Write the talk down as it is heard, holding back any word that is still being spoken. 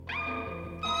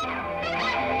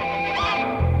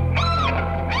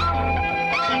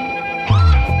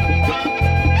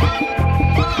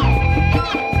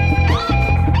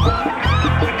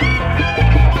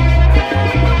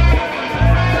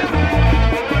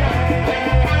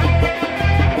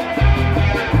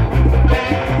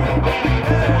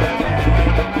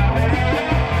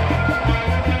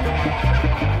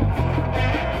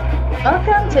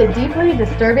to Deeply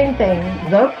Disturbing Things,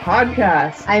 the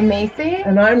podcast. I'm Macy.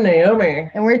 And I'm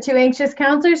Naomi. And we're two anxious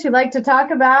counselors who like to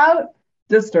talk about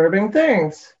disturbing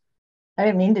things. I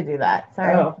didn't mean to do that.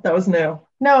 Sorry. Oh, that was new.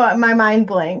 No, my mind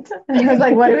blinked. I was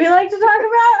like, what do we like to talk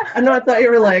about? I know, I thought you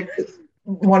were like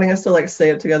wanting us to like say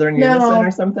it together in unison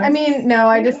or something. I mean, no,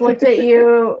 I just looked at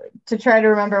you to try to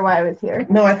remember why I was here.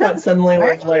 No, I thought suddenly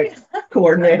we're like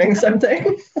coordinating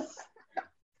something.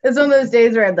 It's one of those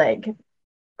days where I'd like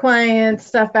clients,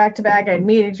 stuff back to back. I had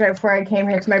meetings right before I came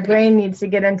here, so my brain needs to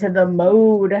get into the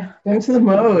mode. Into the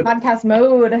mode. Podcast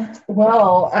mode.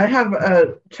 Well, I have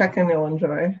a check-in you'll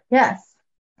enjoy. Yes.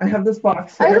 I have this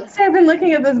box here. I would say I've been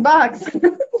looking at this box.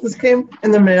 This came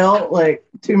in the mail like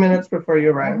 2 minutes before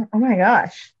you arrived. Oh my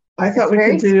gosh. I thought we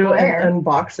could do an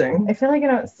unboxing. I feel like I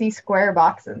don't see square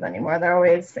boxes anymore. They're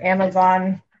always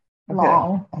Amazon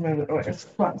long. I'm gonna do it. It's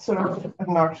not so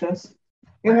obnoxious.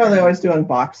 You know how they always do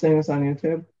unboxings on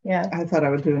YouTube? Yeah. I thought I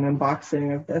would do an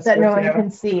unboxing of this. That no one can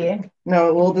see.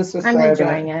 No, we'll just describe I'm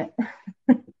enjoying it.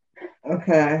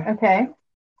 Okay. Okay.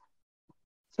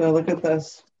 So look at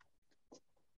this.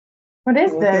 What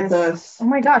is Look at this. Oh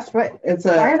my gosh, what? It's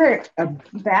why are there a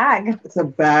bag? It's a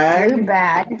bag. Blue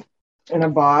bag. In a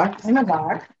box. In a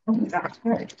box. Oh my gosh.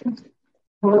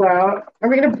 Pull it out. Are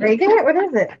we going to break it? What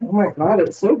is it? Oh my God,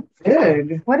 it's so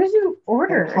big. What did you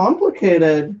order? And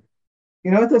complicated. You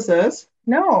know what this is?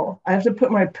 No. I have to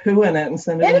put my poo in it and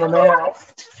send it in the mail.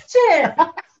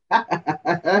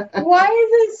 Why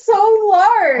is it so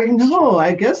large? I know.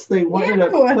 I guess they wanted to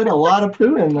put a lot of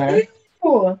poo in there.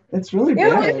 Ew. It's really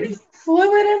big.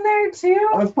 Fluid in there too?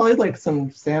 Oh, it's probably like some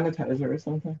sanitizer or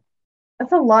something.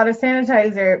 That's a lot of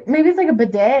sanitizer. Maybe it's like a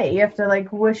bidet. You have to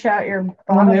like whoosh out your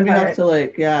bottom maybe part. You have to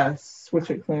like, switch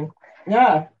it clean.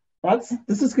 Yeah.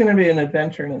 This is going to be an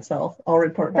adventure in itself. I'll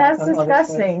report back. That's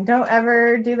disgusting. Don't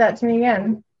ever do that to me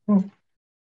again. So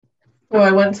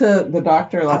I went to the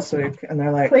doctor last week and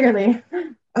they're like, clearly,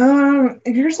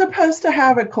 you're supposed to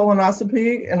have a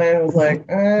colonoscopy. And I was like,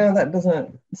 that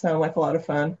doesn't sound like a lot of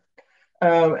fun.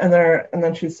 And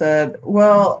then she said,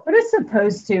 well, what does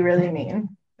supposed to really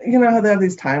mean? You know how they have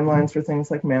these timelines for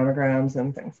things like mammograms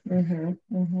and things. Mm-hmm,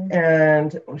 mm-hmm.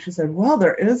 And she said, well,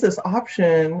 there is this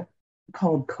option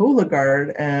called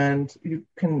Cologuard, and you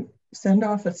can send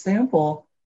off a sample,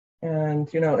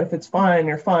 and if it's fine,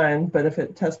 you're fine. But if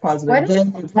it tests positive, why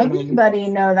does everybody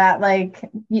know that? Like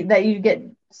that you get,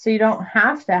 so you don't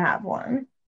have to have one.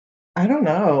 I don't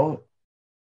know,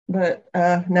 but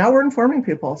now we're informing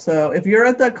people. So if you're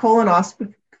at the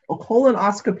colonoscopy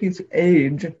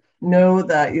age, know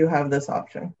that you have this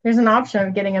option. There's an option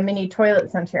of getting a mini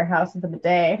toilet sent to your house with a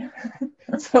bidet.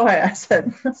 So I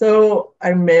said, so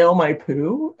I mail my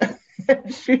poo?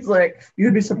 She's like,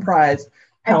 you'd be surprised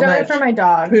how I've done much it for my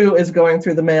dog. Poo is going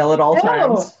through the mail at all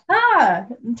times.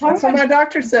 That's what my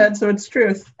doctor said, so it's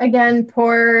truth. Again,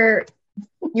 poor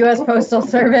U.S. Postal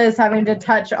Service having to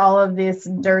touch all of this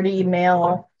dirty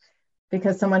mail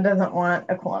because someone doesn't want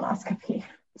a colonoscopy.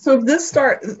 So if this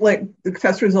the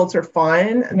test results are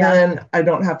fine, then I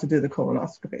don't have to do the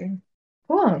colonoscopy.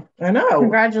 Cool. I know.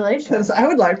 Congratulations. Because I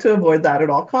would like to avoid that at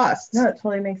all costs. No, it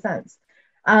totally makes sense.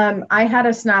 I had a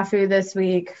snafu this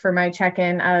week for my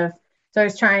check-in so I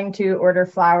was trying to order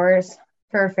flowers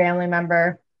for a family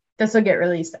member. This will get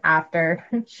released after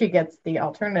she gets the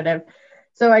alternative.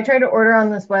 So I tried to order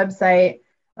on this website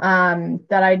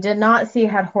that I did not see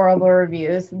had horrible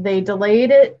reviews. They delayed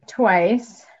it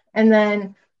twice and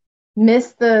then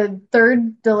missed the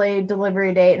third delayed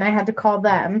delivery date, and I had to call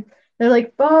them. They're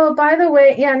like, oh, by the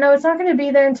way, no, it's not going to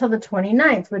be there until the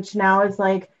 29th, which now is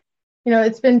like,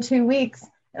 it's been 2 weeks.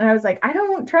 And I was like, I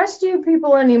don't trust you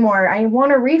people anymore. I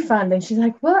want a refund. And she's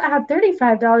like, we'll add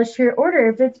 $35 to your order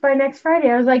if it's by next Friday.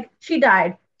 I was like, she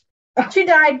died. She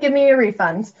died. Give me a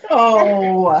refund.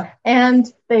 Oh.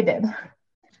 And they did.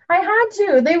 I had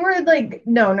to. They were like,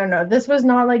 no. This was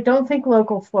not like, don't think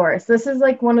local florists. This is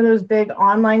like one of those big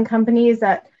online companies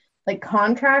that like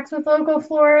contracts with local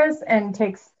florists and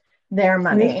takes their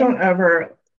money. Please don't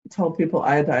ever tell people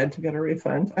I died to get a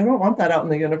refund. I don't want that out in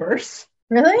the universe.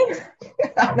 Really?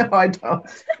 No, I don't.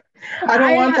 I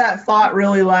don't want that thought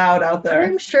really loud out there.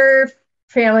 I'm sure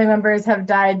family members have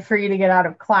died for you to get out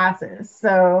of classes.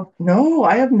 So no,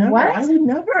 I have never. What? I would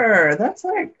never. That's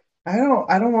like, I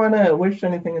don't want to wish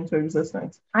anything into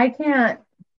existence. I can't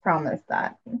promise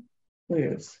that.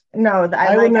 Please. No,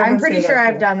 I'm pretty sure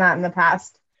I've done that in the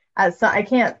past. So I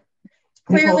can't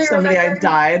clearly somebody I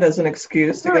died as an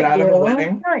excuse to get out of a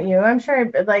wedding. Not you. I'm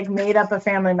sure I made up a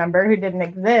family member who didn't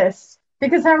exist,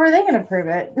 because how are they going to prove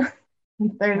it?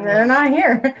 They're not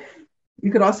here.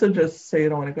 You could also just say you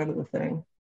don't want to go to the thing.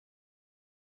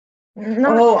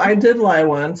 Oh, I did lie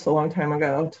once a long time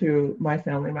ago to my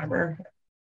family member.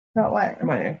 About what?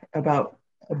 About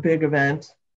a big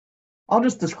event. I'll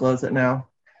just disclose it now.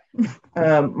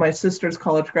 My sister's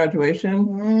college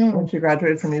graduation, when she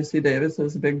graduated from UC Davis, it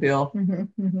was a big deal. It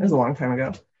was a long time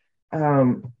ago.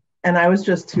 And I was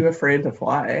just too afraid to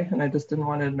fly, and I just didn't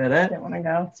want to admit it. Didn't want to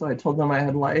go. So I told them I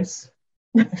had lice.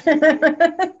 That's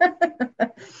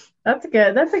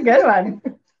good. That's a good one.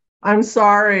 I'm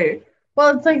sorry.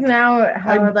 Well, it's like now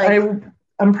how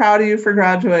I'm proud of you for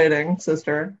graduating,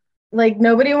 sister. Like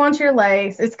nobody wants your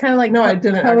lice. It's kind of like no, I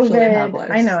didn't COVID. actually have lice.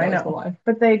 I know,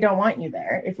 but they don't want you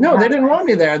there. No, they didn't want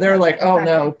me there. They're like, oh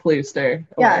no, please stay away.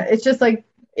 Yeah, it's just like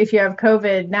if you have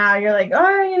COVID now, you're like,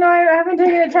 oh, you know, I haven't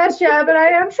taken a test yet, but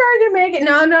I'm sure I can make it.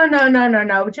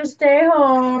 No, just stay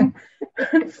home.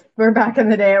 We're back in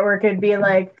the day at work, it'd be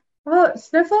like, oh,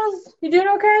 sniffles? You doing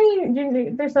okay?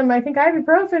 There's some, I think,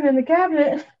 ibuprofen in the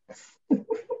cabinet.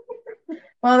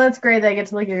 Well, that's great that I get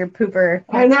to look at your pooper.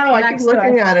 I know. I keep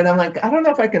looking at it. I'm like, I don't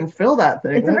know if I can fill that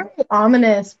thing. It's a very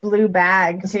ominous blue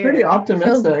bag, It's too. pretty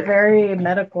optimistic. It's very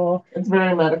medical. It's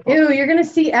very medical. Ew, you're going to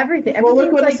see everything. Well,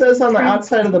 look what it says on the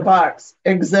outside of the box.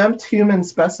 Exempt human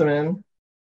specimen.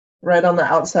 Right on the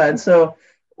outside. So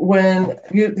when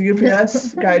the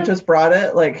UPS guy just brought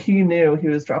it, like he knew he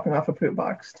was dropping off a poop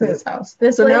box to his house.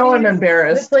 So now I'm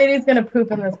embarrassed. This lady's gonna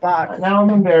poop in this box. Now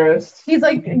I'm embarrassed. He's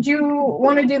like, do you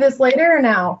want to do this later or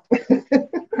now? Would you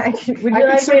I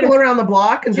can circle around the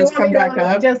block and just come back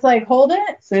up? Just like hold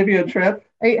it? Save you a trip?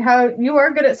 You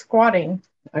are good at squatting.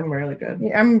 I'm really good.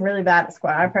 I'm really bad at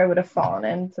squat. I probably would have fallen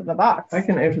into the box. I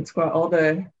can aphid squat all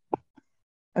day.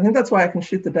 I think that's why I can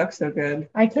shoot the duck so good.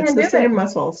 I can't do it. It's the same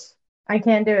muscles. I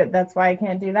can't do it. That's why I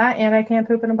can't do that. And I can't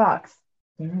poop in a box.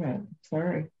 All right.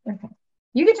 Sorry. Okay.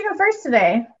 You get to go first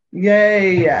today.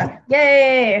 Yay.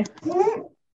 Yay.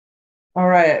 All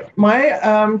right.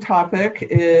 My topic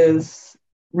is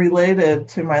related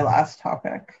to my last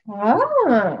topic.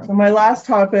 Oh. So my last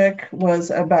topic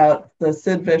was about the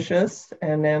Sid Vicious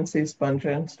and Nancy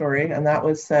Spungen story, and that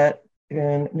was set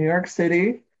in New York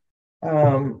City.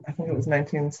 I think it was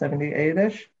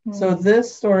 1978-ish. So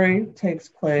this story takes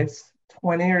place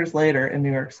 20 years later in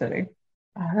New York City.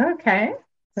 Okay.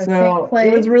 So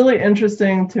it was really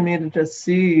interesting to me to just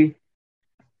see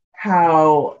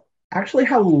how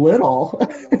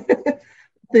little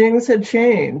things had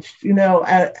changed, you know,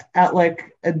 at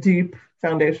like a deep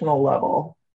foundational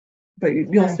level. But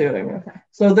you'll see what I mean. Okay.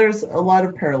 So there's a lot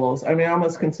of parallels. I mean, I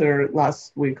almost consider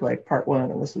last week like part one,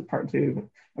 and this is part two.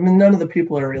 I mean, none of the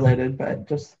people are related, but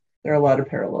just there are a lot of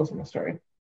parallels in the story.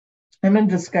 I'm going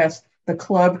to discuss the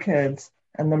Club Kids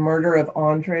and the murder of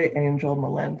Andre Angel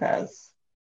Melendez.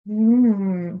 I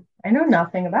know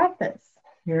nothing about this.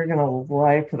 You're going to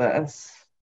like this.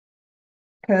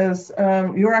 Because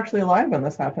you were actually alive when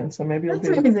this happened, so maybe you'll be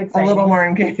a little more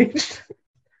engaged.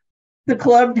 The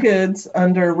Club Kids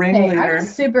under ringleader. I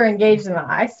was super engaged in that.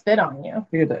 I spit on you.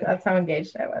 You did. That's how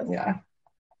engaged I was. Yeah.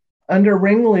 Under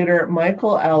ringleader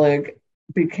Michael Alig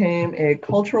became a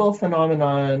cultural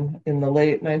phenomenon in the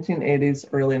late 1980s,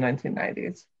 early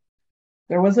 1990s.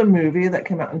 There was a movie that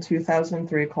came out in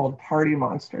 2003 called Party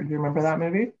Monster. Do you remember that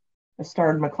movie? It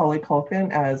starred Macaulay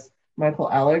Culkin as Michael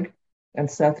Alig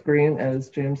and Seth Green as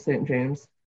James St. James.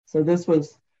 So this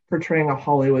was portraying a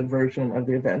Hollywood version of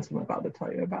the events I'm about to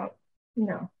tell you about.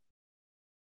 No.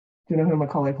 Do you know who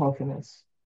Macaulay Culkin is?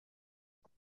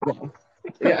 Yeah.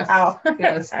 Yes. Ow.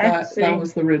 Yes, that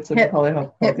was the roots of Macaulay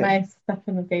Culkin. Hit my stuff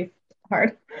in the face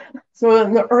hard. So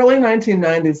in the early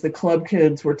 1990s, the Club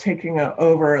Kids were taking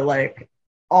over like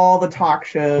all the talk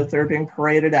shows. They were being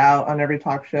paraded out on every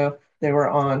talk show. They were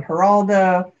on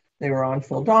Geraldo. They were on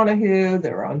Phil Donahue.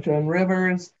 They were on Joan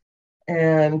Rivers.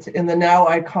 And in the now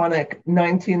iconic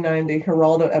 1990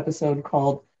 Geraldo episode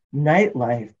called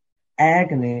Nightlife,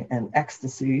 Agony, and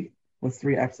Ecstasy with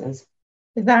 3 X's.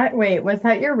 Was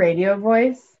that your radio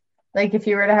voice? Like if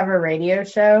you were to have a radio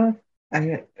show? I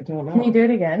don't know. Can you do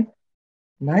it again?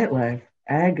 Nightlife,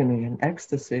 Agony, and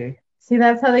Ecstasy. See,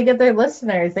 that's how they get their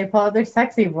listeners. They pull out their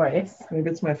sexy voice. Maybe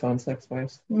it's my phone sex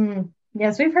voice.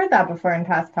 Yes, we've heard that before in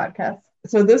past podcasts.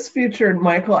 So this featured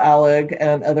Michael Alig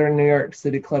and other New York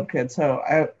City Club Kids.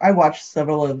 So I watched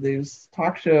several of these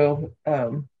talk show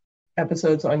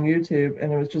episodes on YouTube,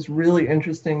 and it was just really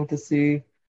interesting to see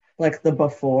like the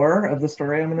before of the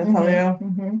story I'm going to tell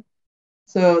you.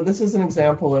 So this is an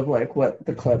example of like what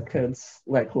the Club Kids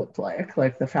like looked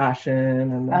like the fashion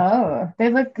and they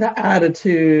look the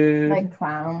attitude, like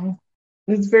clowns.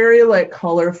 It's very like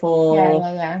colorful.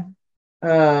 Yeah.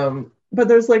 But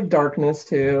there's like darkness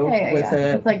too with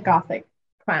it. It's like gothic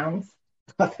clowns.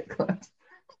 Gothic clowns.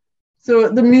 So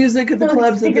the music at the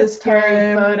clubs Like at this a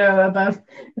scary time. photo above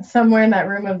somewhere in that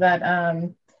room of that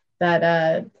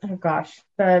oh gosh,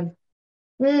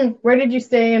 where did you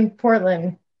stay in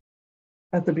Portland?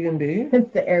 At the B&B?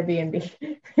 It's the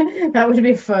Airbnb. That would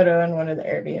be a photo in one of the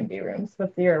Airbnb rooms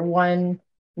with your one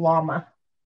llama.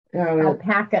 Yeah,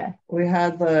 Alpaca. we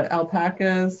had the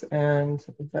alpacas and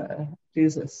the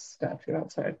Jesus statue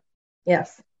outside.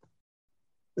 Yes.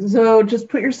 So just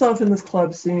put yourself in this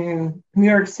club scene, New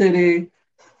York City.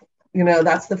 You know,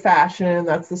 that's the fashion,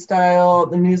 that's the style.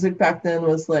 The music back then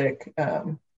was like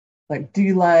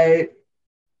D-Light,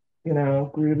 you know,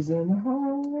 Grooves in the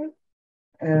Heart,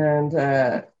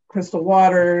 and Crystal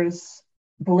Waters,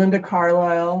 Belinda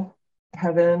Carlisle,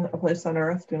 Heaven, A Place on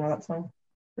Earth. Do you know that song?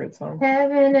 Great song.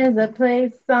 Heaven is a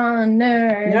place on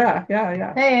earth.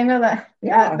 Yeah. Hey, I know that.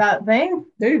 Yeah. That thing.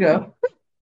 There you go.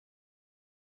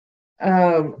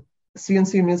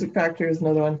 CNC Music Factory is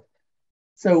another one.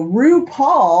 So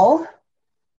RuPaul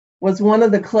was one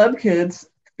of the club kids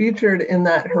featured in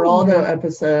that Geraldo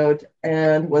episode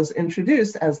and was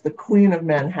introduced as the Queen of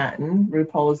Manhattan.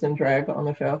 RuPaul was in drag on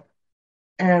the show.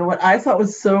 And what I thought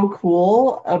was so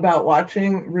cool about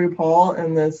watching RuPaul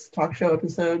in this talk show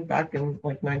episode back in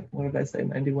like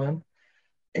 91,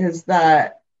 is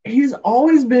that he's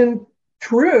always been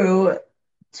true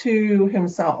to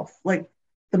himself. Like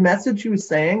the message he was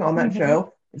saying on that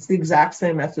show, it's the exact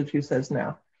same message he says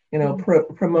now. You know,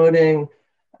 promoting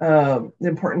the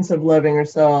importance of loving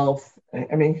yourself.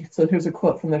 I mean, so here's a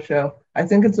quote from the show. I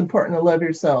think it's important to love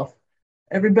yourself.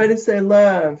 Everybody say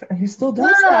love. And he still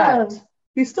does that.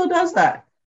 He still does that.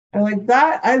 And like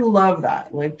that, I love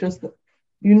that. Like just,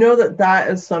 you know, that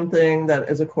is something that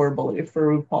is a core belief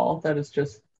for RuPaul that is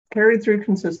just carried through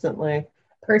consistently.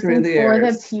 Person through the for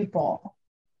years. the people.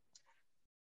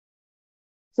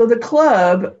 So the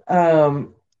club,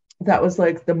 that was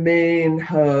like the main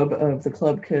hub of the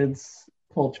club kids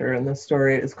culture in this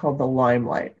story, is called the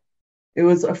Limelight. It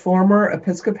was a former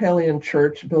Episcopalian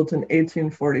church built in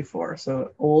 1844.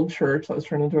 So old church that was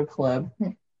turned into a club.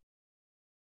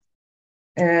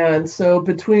 And so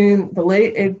between the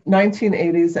late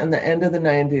 1980s and the end of the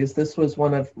 90s, this was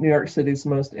one of New York City's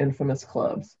most infamous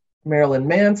clubs. Marilyn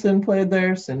Manson played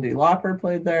there, Cyndi Lauper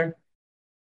played there.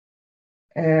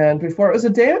 And before it was a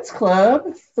dance club,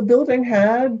 the building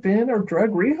had been a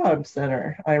drug rehab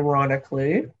center,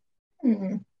 ironically.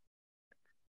 The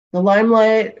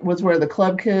Limelight was where the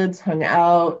club kids hung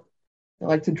out. They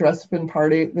liked to dress up and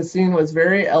party. The scene was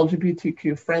very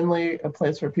LGBTQ friendly, a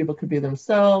place where people could be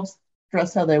themselves,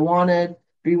 dress how they wanted,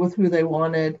 be with who they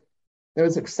wanted. There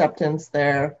was acceptance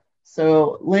there.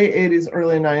 So late 80s,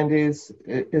 early 90s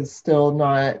is still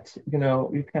not, you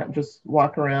know, you can't just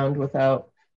walk around without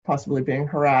possibly being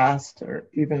harassed or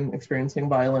even experiencing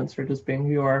violence or just being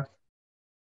who you are.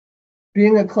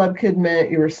 Being a club kid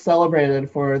meant you were celebrated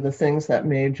for the things that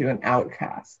made you an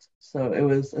outcast. So it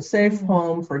was a safe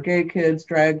home for gay kids,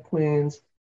 drag queens,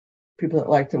 people that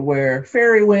like to wear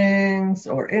fairy wings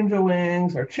or angel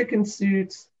wings or chicken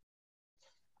suits.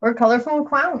 Or colorful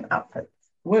clown outfits.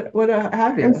 What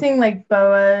have you? I'm seeing like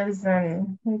boas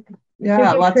and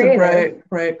yeah, lots creative. Of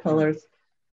bright colors.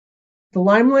 The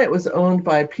Limelight was owned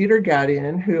by Peter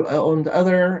Gadian, who owned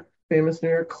other famous New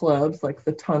York clubs like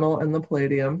the Tunnel and the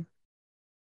Palladium.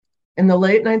 In the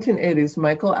late 1980s,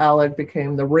 Michael Alig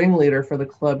became the ringleader for the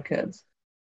club kids.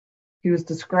 He was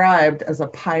described as a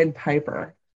Pied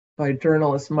Piper by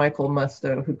journalist Michael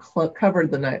Musto, who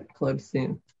covered the nightclub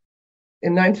scene.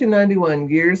 In 1991,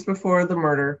 years before the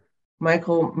murder,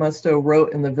 Michael Musto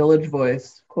wrote in the Village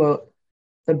Voice, quote,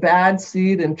 "The bad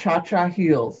seed in cha-cha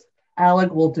heels.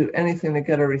 Alig will do anything to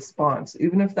get a response,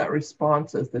 even if that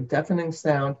response is the deafening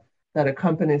sound that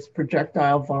accompanies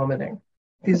projectile vomiting.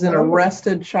 He's an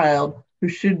arrested child who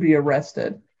should be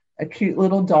arrested, a cute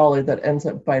little dolly that ends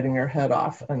up biting her head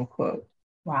off," unquote.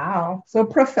 Wow. So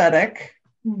prophetic.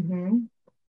 And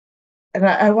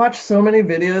I watched so many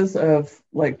videos of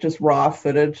like just raw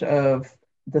footage of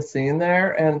the scene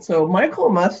there. And so Michael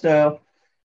Musto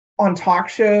on talk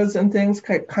shows and things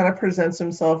kind of presents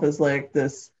himself as like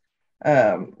this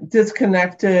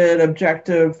disconnected,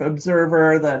 objective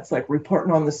observer that's like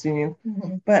reporting on the scene.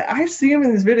 But I see him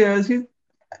in these videos. He's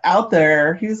out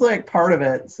there. He's like part of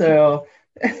it. So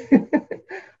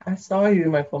I saw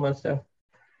you, Michael Musto.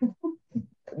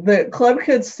 The club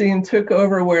kids scene took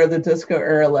over where the disco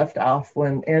era left off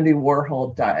when Andy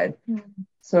Warhol died.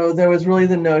 So there was really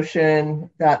the notion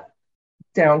that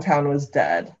downtown was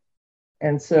dead.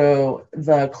 And so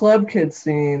the club kids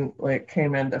scene like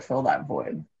came in to fill that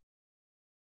void.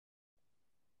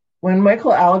 When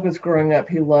Michael Alig was growing up,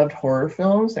 he loved horror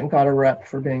films and got a rep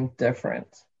for being different.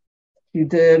 he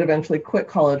did eventually quit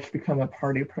college to become a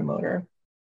party promoter.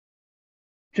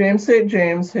 James St.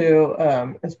 James, who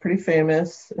is pretty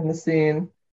famous in the scene,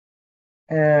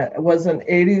 was an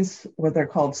 80s, what they're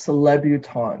called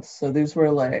celebutantes. So these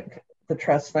were like the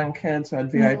trust fund kids who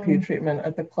had VIP treatment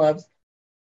at the clubs.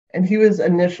 And he was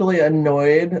initially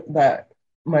annoyed that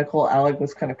Michael Alig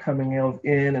was kind of coming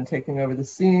in and taking over the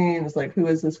scene. It's like, who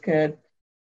is this kid?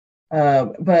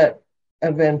 But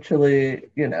eventually,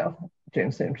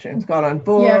 James St. James got on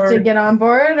board. You have to get on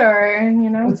board,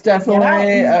 or, it's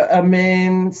definitely a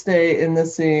mainstay in the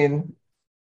scene.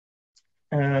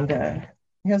 And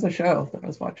he has a show that I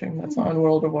was watching that's on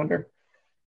World of Wonder.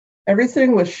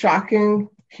 Everything was shocking,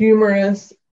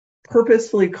 humorous,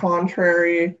 purposefully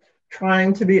contrary,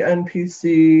 trying to be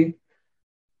un-PC.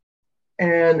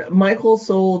 And Michael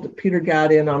sold Peter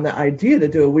Gadian on the idea to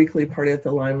do a weekly party at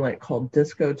the Limelight called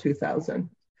Disco 2000.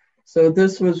 So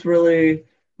this was really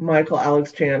Michael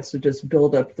Alig's chance to just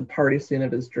build up the party scene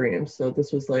of his dreams. So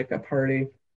this was like a party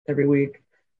every week.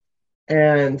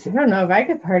 And I don't know if I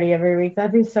could party every week.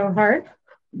 That'd be so hard.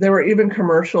 There were even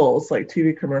commercials, like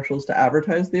TV commercials, to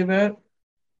advertise the event.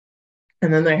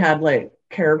 And then they had like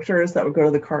characters that would go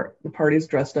to the parties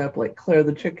dressed up like Claire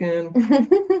the chicken,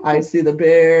 Icy the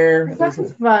bear.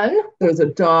 That's fun. There was a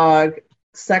dog.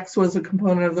 Sex was a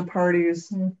component of the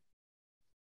parties.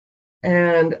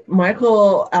 And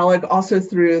Michael Alig also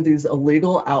threw these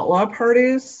illegal outlaw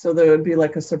parties. So there would be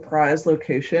like a surprise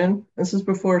location. This is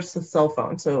before cell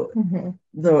phone. So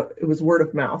it was word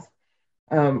of mouth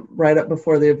right up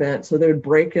before the event. So they would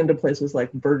break into places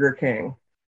like Burger King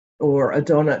or a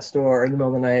donut store in the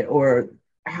middle of the night, or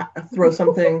throw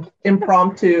something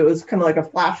impromptu. It was kind of like a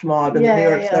flash mob in the New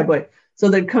York subway. So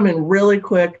they'd come in really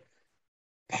quick,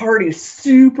 party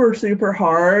super, super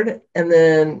hard. And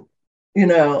then,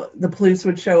 the police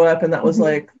would show up, and that was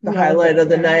like the highlight of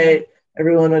the night.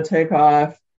 Everyone would take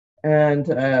off. And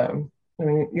I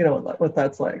mean, you know what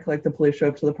that's like. Like the police show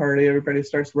up to the party, everybody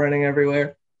starts running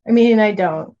everywhere. I mean, I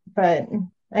don't, but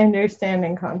I understand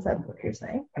in concept what you're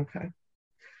saying. Okay.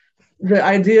 The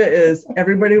idea is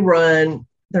everybody run.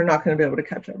 They're not going to be able to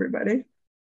catch everybody.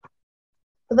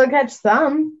 But they'll catch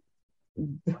some.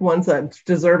 The ones that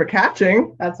deserve a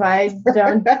catching. That's why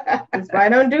I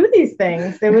don't do these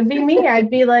things. It would be me. I'd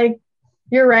be like,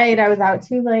 you're right. I was out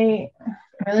too late. I'm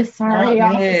really sorry.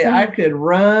 Hey, I could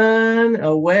run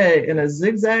away in a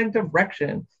zigzag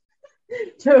direction.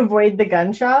 To avoid the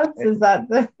gunshots? Is that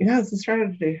the... Yeah, it's a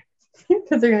strategy.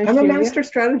 Because they're going to I'm a master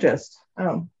strategist.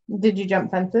 Oh. Did you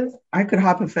jump fences? I could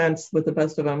hop a fence with the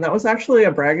best of them. That was actually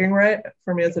a bragging right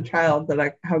for me as a child,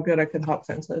 that how good I could hop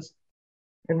fences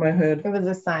in my hood. It was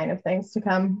a sign of things to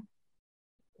come.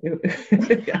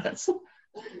 Yes.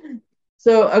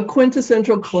 So a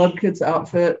quintessential club kids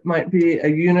outfit might be a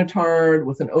unitard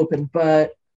with an open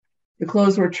butt. The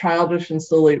clothes were childish and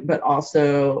silly, but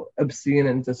also obscene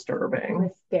and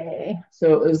disturbing. Risque.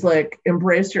 So it was like,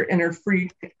 embrace your inner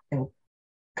freak and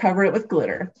cover it with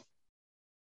glitter.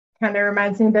 Kind of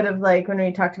reminds me a bit of like when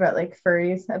we talked about like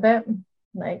furries a bit.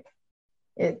 Like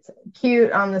it's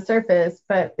cute on the surface,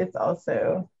 but it's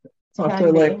also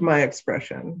like my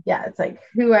expression. Yeah, it's like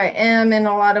who I am in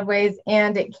a lot of ways,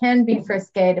 and it can be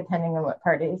frisque depending on what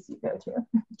parties you go to.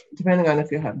 Depending on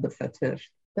if you have the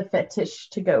fetish. The fetish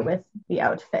to go with the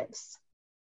outfits.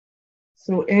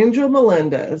 So Angel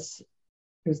Melendez,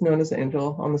 who's known as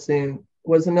Angel on the scene,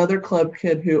 was another club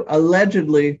kid who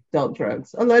allegedly dealt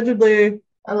drugs. Allegedly.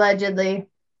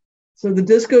 So the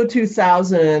Disco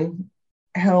 2000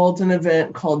 held an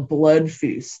event called Blood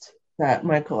Feast that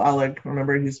Michael Alig,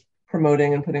 remember, he's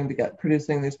promoting and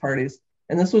producing these parties.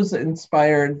 And this was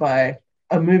inspired by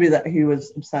a movie that he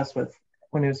was obsessed with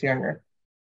when he was younger.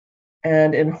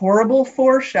 And in horrible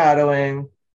foreshadowing,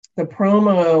 the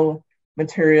promo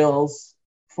materials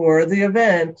for the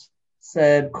event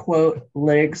said, quote,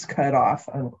 legs cut off,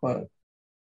 unquote.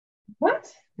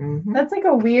 What? Mm-hmm. That's like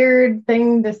a weird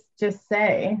thing to just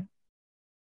say.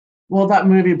 Well, that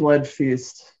movie Blood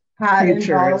Feast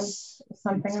features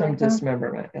some like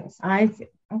dismemberment. Yes. I see.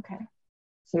 Okay.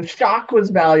 So shock was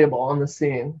valuable on the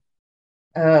scene.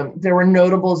 There were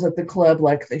notables at the club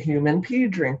like the Human Pea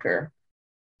Drinker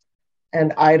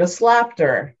and Ida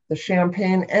Slapter, the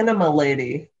Champagne Enema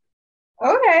Lady.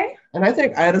 Okay. And I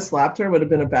think Ida Slapter would have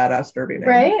been a badass derby name.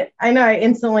 Right? I know. I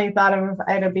instantly thought of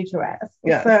Ida Beat Your Ass.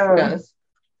 Yes. Yes.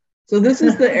 So this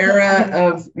is the era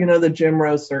of, the Jim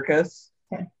Rose Circus.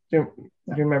 Okay. Do you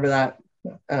remember that?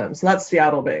 Yeah. So that's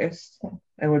Seattle based,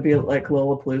 and would be like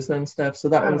Lollapalooza and stuff. So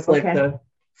that was like the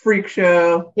freak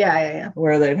show. Yeah.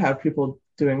 Where they'd have people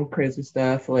doing crazy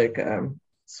stuff like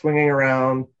swinging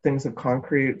around things of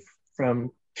concrete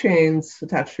from chains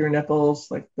attached to your nipples,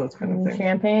 like those kind of things.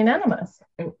 Champagne enemas.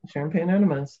 Champagne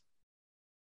enemas.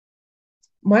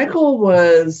 Michael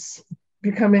was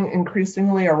becoming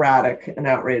increasingly erratic and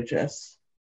outrageous.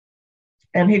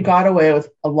 And he got away with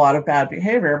a lot of bad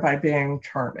behavior by being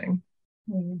charming.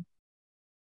 Mm.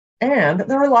 And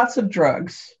there were lots of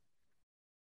drugs.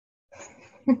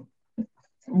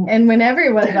 And when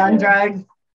everyone's on drugs,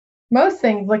 most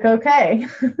things look okay.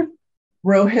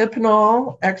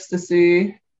 Rohypnol,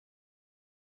 ecstasy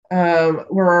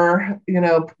were,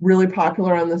 really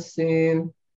popular on the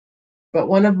scene. But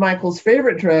one of Michael's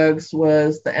favorite drugs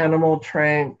was the animal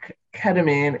trank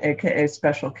ketamine, aka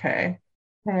Special K.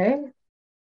 Okay.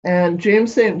 And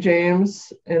James St.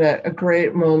 James, in a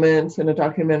great moment in a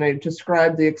documentary,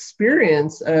 described the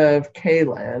experience of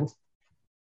K-land.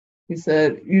 He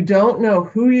said, "You don't know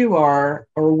who you are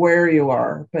or where you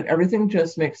are, but everything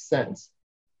just makes sense."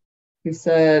 He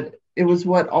said, it was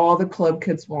what all the club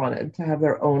kids wanted, to have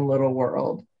their own little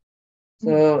world.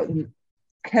 So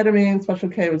ketamine, Special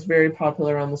K was very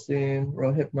popular on the scene,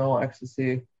 Rohypnol,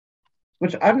 ecstasy,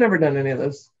 which I've never done any of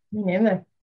those. Me neither.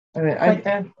 I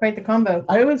mean, quite the combo.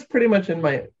 I was pretty much in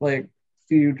my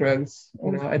few drugs.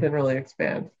 I didn't really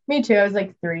expand. Me too. I was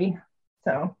like 3,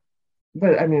 so.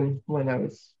 But I mean, when I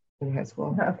was in high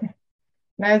school. Okay.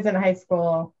 When I was in high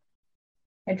school,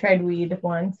 I tried weed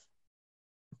once.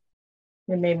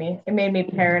 It made me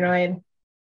paranoid.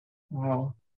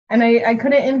 Wow. And I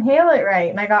couldn't inhale it right,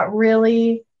 and I got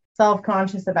really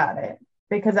self-conscious about it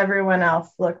because everyone else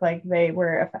looked like they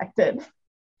were affected.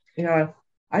 Yeah.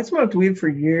 I smoked weed for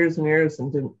years and years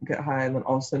and didn't get high. And then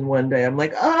all of a sudden one day I'm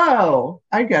like, oh,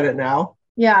 I get it now.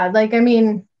 Yeah.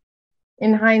 In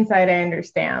hindsight, I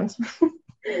understand.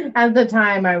 At the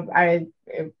time, I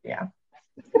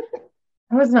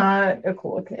was not a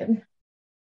cool kid.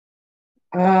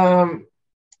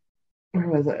 Where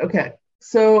was it? Okay.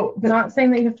 So. Not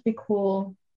saying that you have to be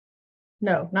cool.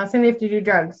 No, not saying that you have to do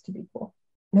drugs to be cool.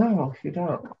 No, you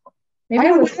don't. Maybe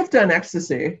I would have done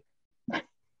ecstasy.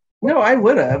 No, I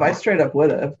would have. I straight up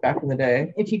would have back in the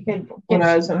day. If you could. When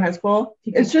I was in high school.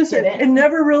 It's just, it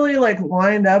never really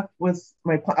lined up with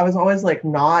I was always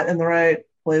not in the right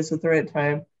place at the right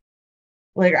time.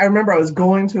 I remember I was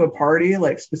going to a party,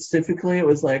 specifically, it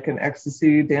was an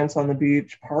ecstasy dance on the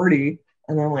beach party.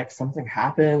 And then something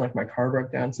happened, my car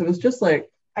broke down. So it was just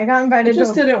I got invited. It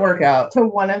just didn't work out to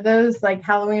one of those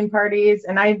Halloween parties,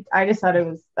 and I just thought it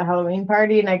was a Halloween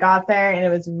party, and I got there, and it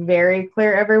was very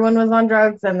clear everyone was on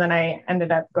drugs, and then I ended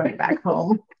up going back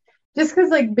home, just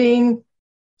because being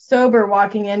sober,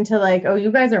 walking into oh,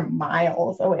 you guys are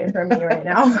miles away from me right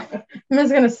now. I'm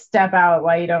just gonna step out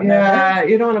while you don't know. Yeah,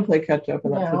 you don't want to play catch up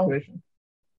in that situation.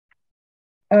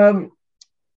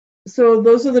 So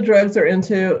those are the drugs they're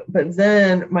into, but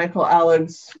then Michael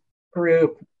Alig's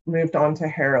group moved on to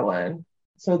heroin.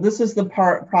 So this is the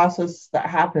process that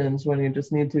happens when you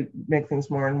just need to make things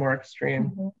more and more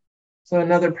extreme. Mm-hmm. So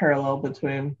another parallel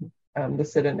between the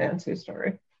Sid and Nancy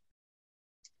story.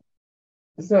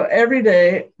 So every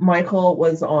day Michael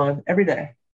was on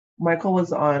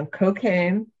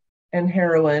cocaine and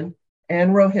heroin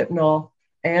and Rohypnol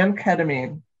and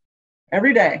ketamine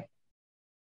every day.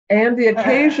 And the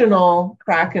occasional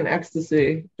crack and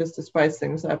ecstasy, just to spice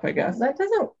things up, I guess. That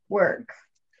doesn't work.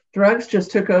 Drugs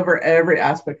just took over every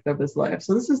aspect of his life.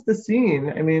 So this is the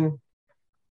scene. I mean,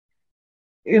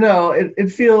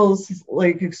 it feels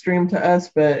extreme to us,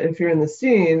 but if you're in the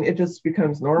scene, it just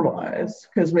becomes normalized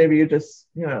because maybe you just,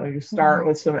 you start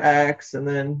with some X and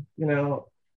then,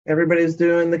 everybody's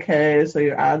doing the K. So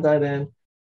you add that in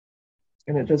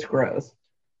and it just grows.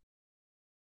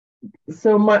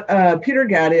 So Peter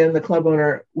Gadian, the club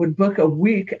owner, would book a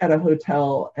week at a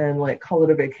hotel and call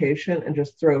it a vacation and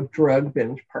just throw drug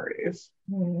binge parties.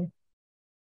 Mm-hmm.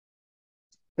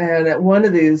 And at one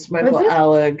of these, Michael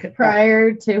Alig,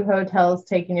 prior to hotels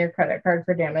taking your credit card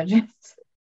for damages.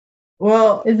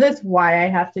 Well, is this why I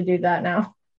have to do that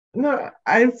now? No,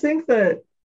 I think that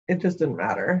it just didn't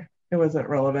matter. It wasn't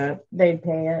relevant. They'd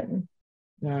pay it.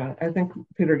 Yeah, I think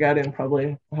Peter Gadian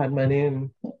probably had money and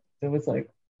it was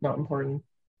not important.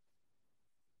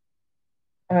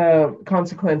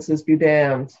 Consequences be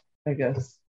damned, I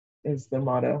guess, is the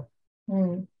motto.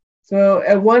 Mm. So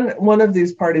at one of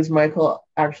these parties, Michael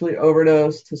actually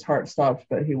overdosed. His heart stopped,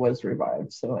 but he was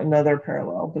revived. So another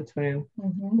parallel between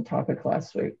the topic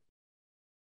last week.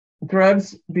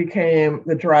 Drugs became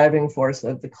the driving force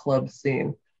of the club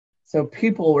scene. So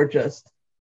people were just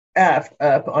effed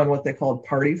up on what they called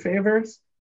party favors.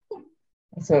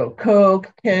 So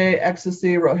coke, K,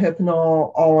 ecstasy,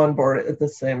 Rohypnol, all on board at the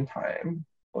same time,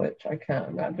 which I can't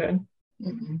imagine.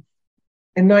 Mm-mm.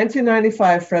 In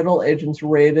 1995, federal agents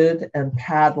raided and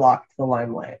padlocked the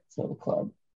Limelight, so the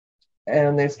club,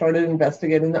 and they started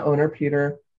investigating the owner,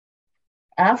 Peter.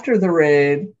 After the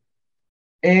raid,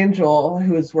 Angel,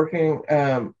 who was working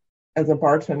as a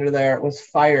bartender there, was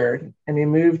fired, and he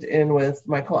moved in with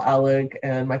Michael Alig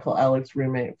and Michael Alig's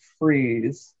roommate,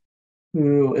 Freeze,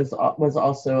 who was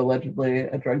also allegedly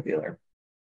a drug dealer.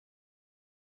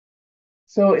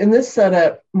 So in this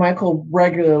setup, Michael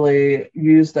regularly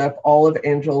used up all of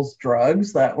Angel's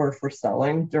drugs that were for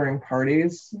selling during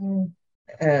parties,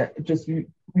 just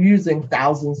using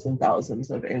thousands and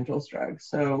thousands of Angel's drugs.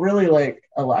 So really like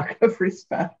a lack of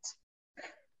respect.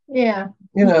 Yeah.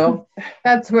 You know,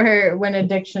 that's where when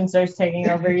addiction starts taking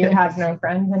over, you have no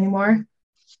friends anymore.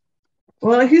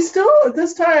 Well, he's still, at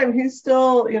this time, he's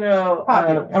still, you know,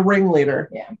 a ringleader.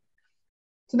 Yeah.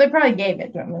 So they probably gave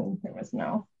it to him and there was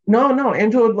no. No,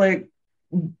 Angel would like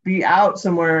be out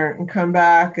somewhere and come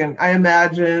back. And I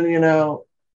imagine, you know,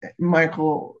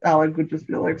 Michael Alig would just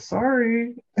be like,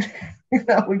 sorry, you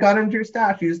know, we got into your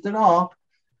stash, used it all,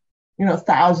 you know,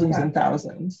 thousands and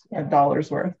thousands of dollars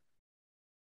worth.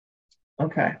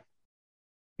 Okay.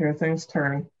 Here things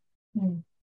turn.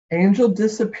 Angel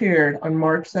disappeared on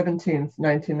March 17th,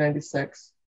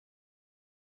 1996.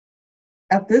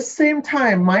 At this same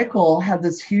time, Michael had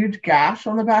this huge gash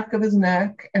on the back of his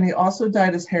neck, and he also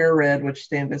dyed his hair red, which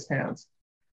stained his hands.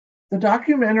 The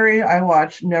documentary I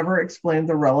watched never explained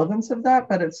the relevance of that,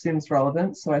 but it seems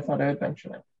relevant, so I thought I would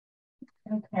mention it.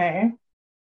 Okay.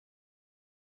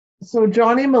 So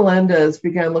Johnny Melendez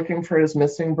began looking for his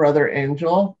missing brother,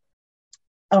 Angel.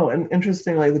 Oh, and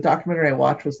interestingly, the documentary I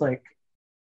watched was like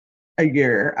a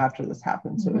year after this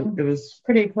happened. So it was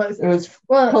pretty close. It was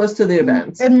close to the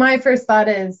events. And my first thought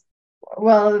is,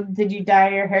 well, did you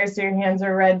dye your hair so your hands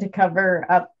are red to cover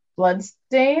up blood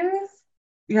stains?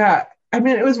 Yeah. I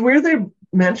mean, it was weird they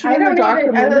mentioned in the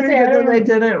documentary, but then they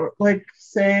didn't like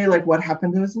say like what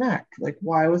happened to his neck. Like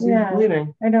why was he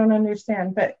bleeding? I don't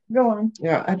understand, but go on.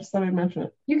 Yeah, I just thought I'd mention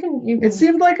it. You can. It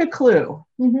seemed like a clue.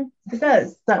 It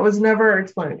does. That was never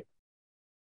explained.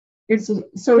 Please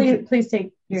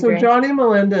take your drink. Johnny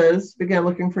Melendez began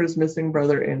looking for his missing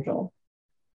brother, Angel.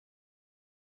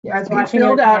 Yeah, he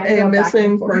filled out a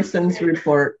missing persons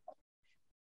report.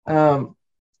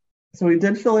 So he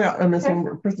did fill out a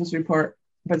missing persons report,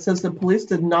 but says the police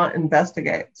did not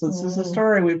investigate. So this is a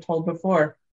story we've told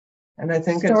before. And I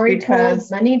think it's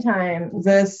because many times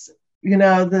this, you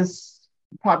know, this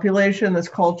population, this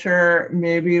culture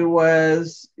maybe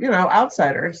was, you know,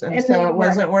 outsiders. And so it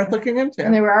wasn't worth looking into.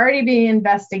 And they were already being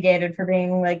investigated for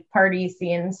being like party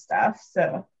scene stuff.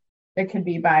 So there could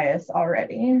be bias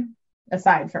already,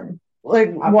 aside from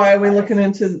like, why are we looking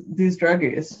into these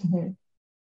druggies?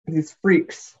 These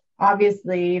freaks.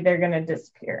 Obviously, they're going to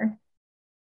disappear.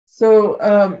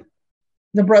 So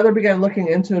the brother began looking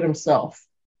into it himself.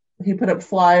 He put up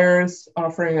flyers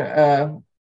offering a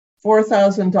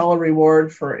 $4,000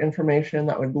 reward for information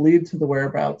that would lead to the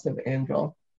whereabouts of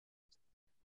Angel.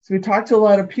 So we talked to a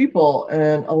lot of people,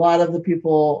 and a lot of the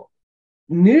people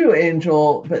knew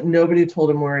Angel, but nobody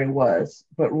told him where he was.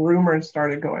 But rumors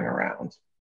started going around.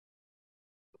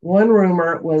 One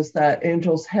rumor was that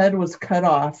Angel's head was cut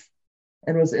off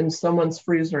and was in someone's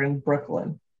freezer in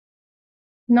Brooklyn.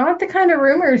 Not the kind of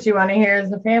rumors you want to hear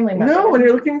as a family member. No, when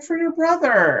you're looking for your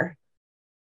brother.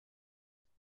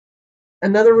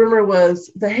 Another rumor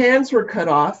was the hands were cut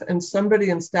off and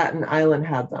somebody in Staten Island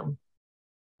had them.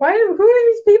 Who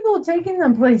are these people taking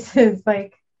them places?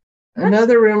 Like, what?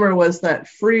 Another rumor was that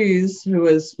Freeze, who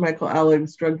was Michael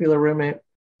Alig's drug dealer roommate,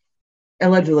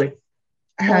 allegedly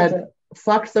had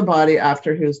fucked the body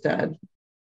after he was dead.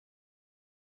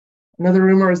 Another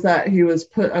rumor was that he was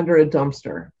put under a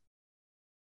dumpster.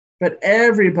 But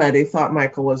everybody thought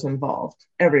Michael was involved.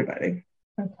 Everybody.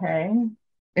 Okay.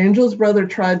 Angel's brother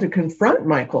tried to confront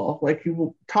Michael, like he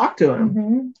talked to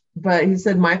him, but he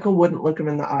said Michael wouldn't look him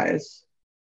in the eyes.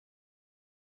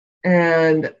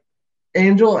 And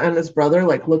Angel and his brother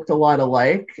like looked a lot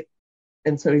alike.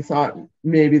 And so he thought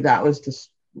maybe that was just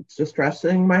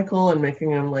distressing Michael and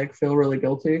making him like feel really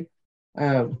guilty.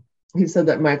 He said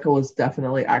that Michael was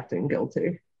definitely acting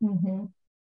guilty.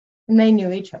 And they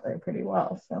knew each other pretty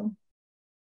well.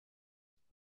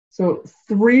 So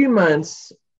 3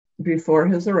 months before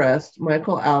his arrest,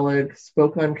 Michael Alig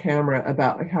spoke on camera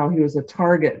about how he was a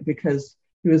target because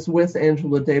he was with Angel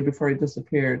the day before he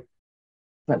disappeared,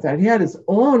 but that he had his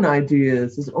own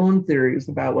ideas, his own theories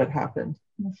about what happened.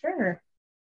 Sure.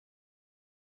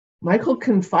 Michael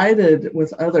confided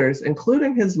with others,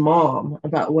 including his mom,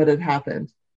 about what had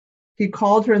happened. He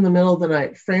called her in the middle of the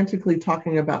night, frantically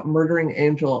talking about murdering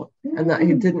Angel and that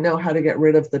he didn't know how to get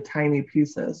rid of the tiny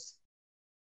pieces.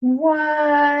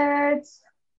 What?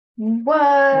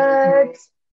 What?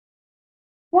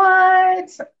 What?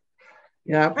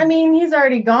 Yeah. I mean, he's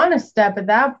already gone a step at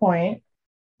that point.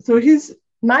 So he's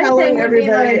My telling thing would be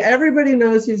everybody. like, Everybody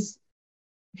knows he's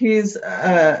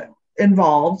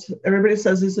involved. Everybody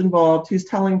says he's involved. He's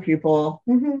telling people.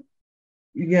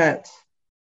 Yet,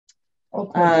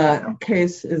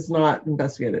 case is not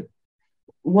investigated.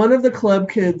 One of the club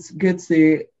kids,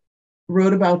 Gitsy,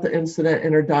 wrote about the incident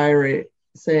in her diary,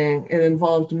 saying it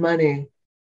involved money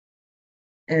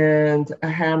and a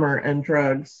hammer and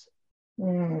drugs.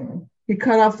 He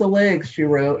cut off the legs, she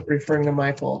wrote, referring to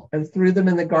Michael, and threw them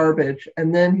in the garbage,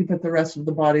 and then he put the rest of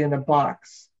the body in a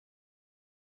box.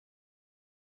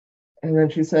 And then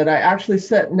she said, I actually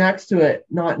sat next to it,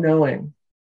 not knowing.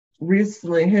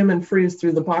 Recently, him and Freeze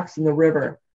threw the box in the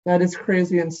river. That is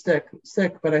crazy and sick,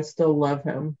 but I still love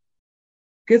him.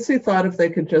 Gitsy thought if they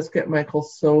could just get Michael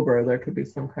sober, there could be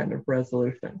some kind of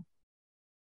resolution.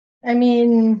 I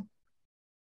mean,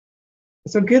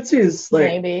 so Gitsy is like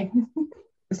maybe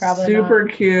super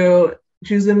cute.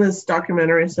 She's in this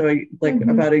documentary, so like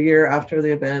about a year after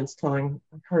the events, telling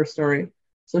her story.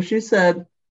 So she said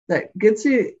that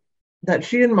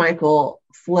she and Michael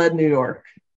fled New York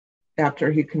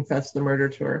after he confessed the murder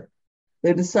to her.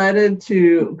 They decided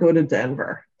to go to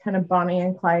Denver. Kind of Bonnie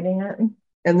and Clyding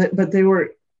it. But they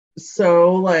were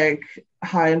so like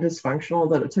high and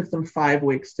dysfunctional that it took them 5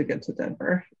 weeks to get to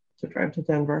Denver, to drive to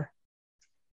Denver.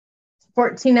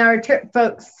 14-hour trip,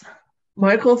 folks.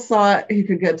 Michael thought he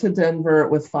could get to Denver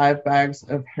with 5 bags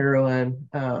of heroin.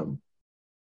 But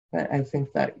I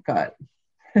think that got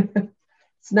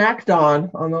snacked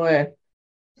on the way.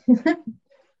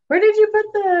 Where did you put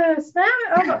the snack?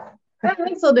 Oh, that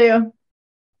will do.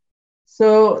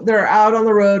 So they're out on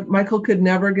the road. Michael could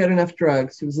never get enough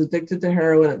drugs. He was addicted to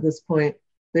heroin at this point.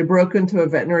 They broke into a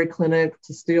veterinary clinic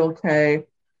to steal Kay.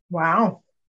 Wow.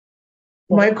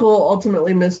 Michael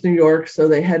ultimately missed New York, so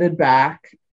they headed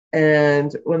back.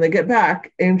 And when they get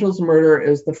back, Angel's murder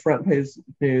is the front page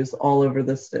news all over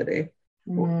the city,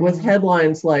 with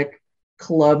headlines like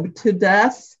 "Clubbed to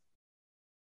Death."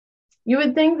 You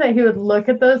would think that he would look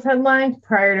at those headlines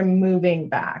prior to moving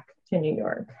back to New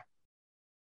York.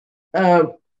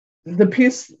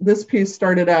 This piece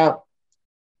started out,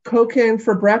 cocaine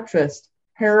for breakfast,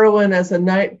 heroin as a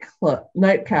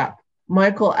nightcap.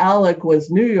 Michael Alec was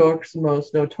New York's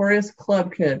most notorious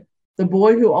club kid, the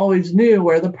boy who always knew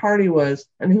where the party was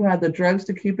and who had the drugs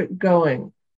to keep it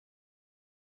going.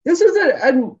 This is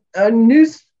a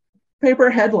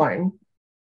newspaper headline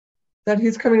that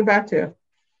he's coming back to.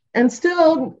 And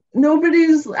still,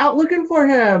 nobody's out looking for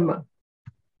him.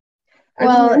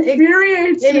 Well, it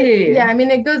infuriates me. Yeah, I mean,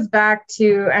 it goes back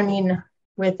to,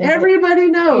 with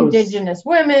everybody knows Indigenous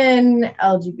women,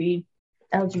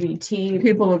 LGBT,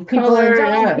 people of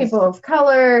color, people of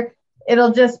color.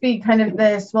 It'll just be kind of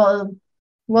this, well,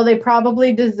 they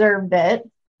probably deserved it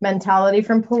mentality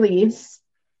from police.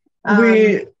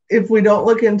 If we don't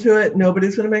look into it,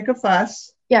 nobody's going to make a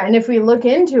fuss. Yeah, and if we look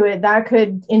into it, that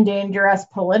could endanger us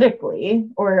politically,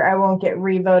 or I won't get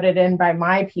re-voted in by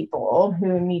my people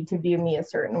who need to view me a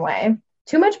certain way.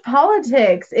 Too much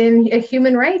politics in a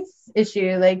human rights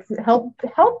issue, like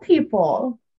help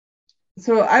people.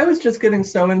 So I was just getting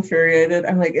so infuriated.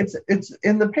 I'm like, it's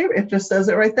in the paper. It just says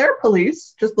it right there,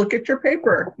 police. Just look at your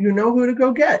paper. You know who to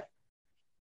go get.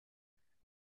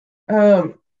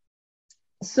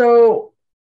 So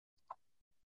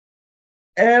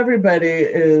everybody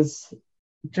is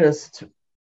just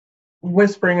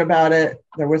whispering about it.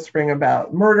 They're whispering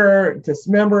about murder,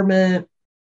 dismemberment,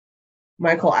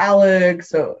 Michael Alec.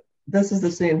 So this is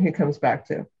the scene he comes back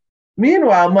to.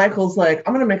 Meanwhile, Michael's like,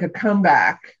 I'm going to make a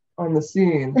comeback on the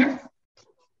scene.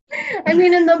 I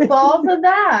mean, in the balls of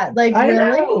that, like,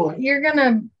 really? You're going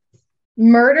to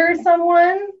murder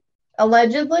someone,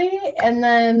 allegedly, and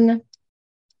then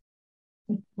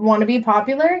want to be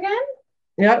popular again?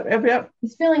 Yep.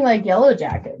 He's feeling like Yellow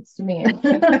Jackets to me.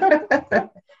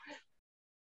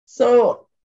 So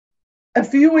a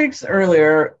few weeks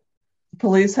earlier,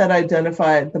 police had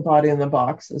identified the body in the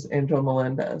box as Angel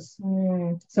Melendez.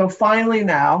 So finally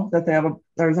now that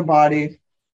there's a body.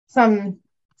 Some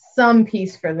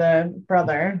peace for the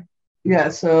brother. Yeah,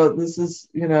 so this is,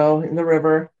 in the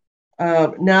river.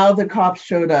 Now the cops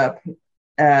showed up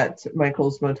at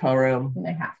Michael's motel room. And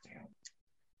they have to.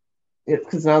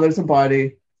 Because now there's a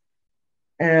body.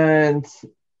 And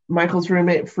Michael's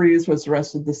roommate, Freeze, was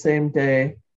arrested the same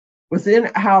day.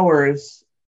 Within hours,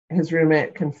 his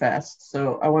roommate confessed.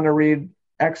 So I want to read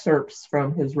excerpts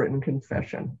from his written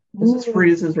confession. This is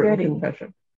Freeze's written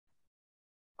confession.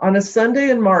 On a Sunday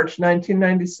in March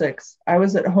 1996, I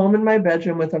was at home in my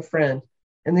bedroom with a friend.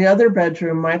 In the other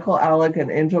bedroom, Michael Alec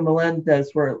and Angel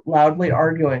Melendez were loudly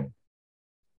arguing.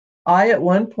 I, at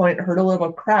one point, heard a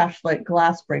little crash like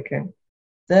glass breaking.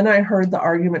 Then I heard the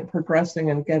argument progressing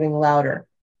and getting louder.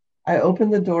 I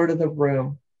opened the door to the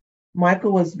room.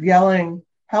 Michael was yelling,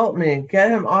 "Help me,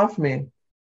 get him off me."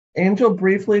 Angel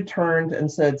briefly turned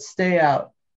and said, "Stay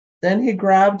out." Then he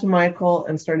grabbed Michael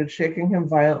and started shaking him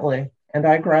violently, and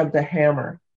I grabbed a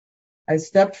hammer. I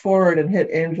stepped forward and hit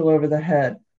Angel over the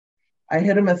head. I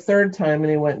hit him a third time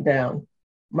and he went down.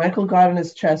 Michael got in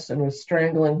his chest and was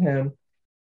strangling him,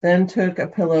 then took a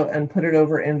pillow and put it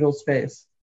over Angel's face.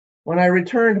 When I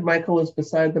returned, Michael was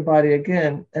beside the body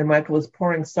again, and Michael was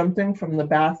pouring something from the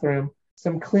bathroom,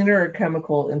 some cleaner or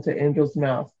chemical, into Angel's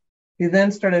mouth. He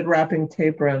then started wrapping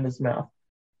tape around his mouth.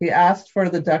 He asked for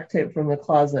the duct tape from the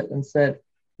closet and said,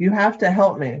 "You have to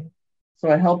help me." So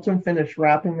I helped him finish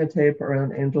wrapping the tape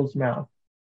around Angel's mouth.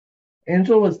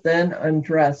 Angel was then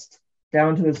undressed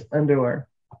down to his underwear.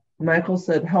 Michael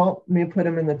said, "Help me put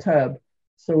him in the tub."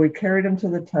 So we carried him to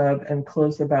the tub and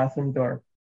closed the bathroom door.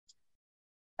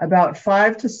 About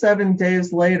 5 to 7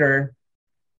 days later,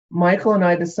 Michael and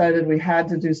I decided we had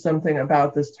to do something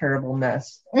about this terrible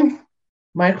mess.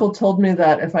 Michael told me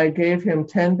that if I gave him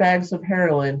 10 bags of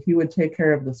heroin, he would take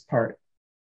care of this part.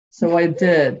 So I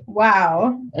did.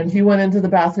 Wow. And he went into the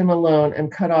bathroom alone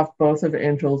and cut off both of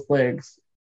Angel's legs.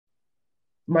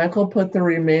 Michael put the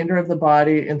remainder of the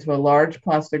body into a large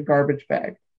plastic garbage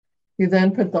bag. He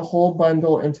then put the whole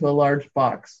bundle into a large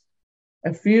box.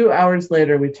 A few hours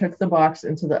later, we took the box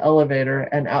into the elevator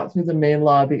and out through the main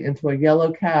lobby into a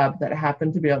yellow cab that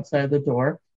happened to be outside the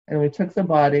door, and we took the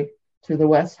body to the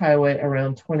West Highway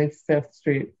around 25th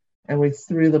Street, and we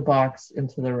threw the box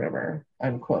into the river,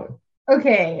 unquote.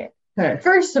 Okay.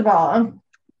 First of all,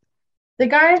 the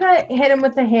guy that hit him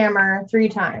with the hammer 3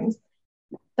 times,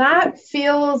 that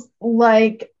feels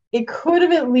like it could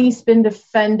have at least been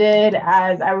defended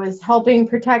as I was helping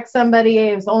protect somebody.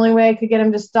 It was the only way I could get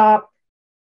him to stop.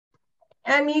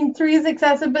 I mean, 3 is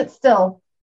excessive, but still,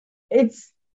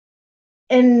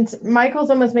 and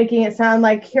Michael's almost making it sound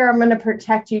like, here, I'm going to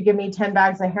protect you. Give me 10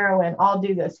 bags of heroin. I'll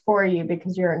do this for you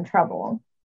because you're in trouble.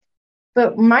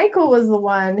 But Michael was the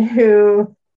one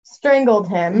who strangled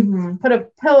him, put a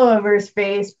pillow over his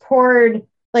face, poured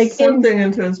like something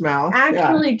into his mouth,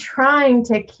 actually trying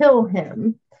to kill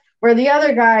him. Where the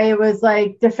other guy, it was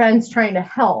like defense trying to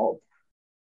help.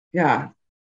 Yeah.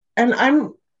 And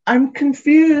I'm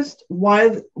confused why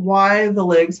the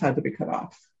legs had to be cut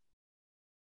off.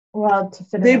 Well, to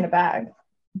fit them in a bag.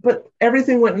 But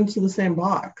everything went into the same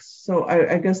box. So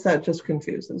I guess that just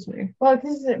confuses me. Well,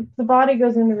 because the body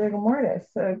goes into rigor mortis,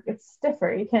 so it's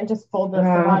stiffer. You can't just fold the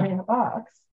body in a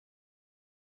box.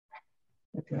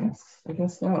 I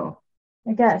guess so.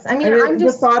 I guess. I mean,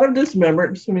 the thought of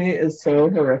dismemberment to me is so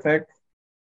horrific.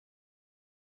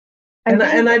 And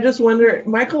I just wonder,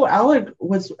 Michael Alec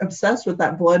was obsessed with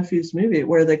that Blood Feast movie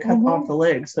where they cut off the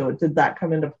legs. So did that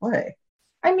come into play?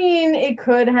 I mean, it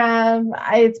could have.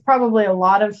 It's probably a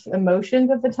lot of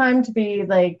emotions at the time to be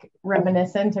like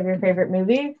reminiscent of your favorite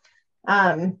movie.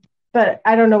 But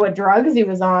I don't know what drugs he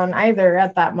was on either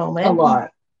at that moment.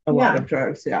 A lot of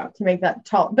drugs, yeah. To make that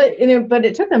tall. But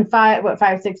it took them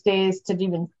 5-6 days to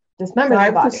even dismember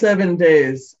the body. 5 to 7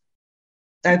 days.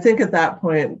 I think at that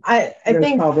point, I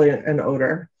think probably an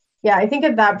odor. Yeah, I think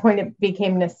at that point it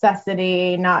became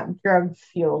necessity, not drug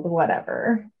fueled,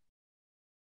 whatever.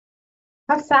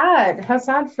 How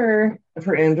sad for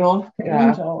Angel. Yeah.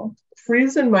 Angel.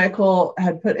 Freeze and Michael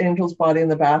had put Angel's body in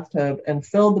the bathtub and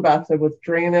filled the bathtub with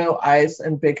Drano, ice,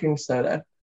 and baking soda.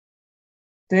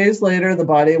 Days later, the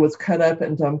body was cut up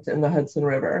and dumped in the Hudson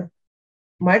River.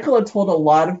 Michael had told a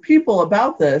lot of people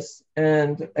about this,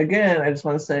 and again, I just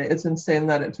want to say it's insane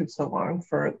that it took so long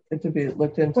for it to be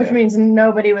looked into. Which means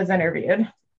nobody was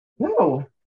interviewed. No,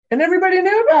 and everybody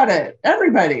knew about it.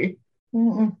 Everybody.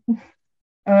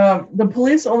 The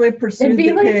police only pursued the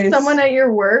case. It'd be like someone at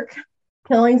your work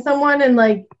killing someone and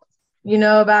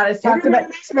about it. Talked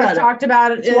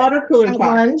about it. It's water cooler at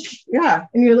lunch. Yeah,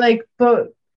 and you're like,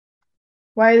 but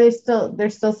why are they still? They're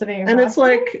still sitting. And it's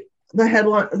like the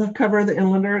headline, the cover of the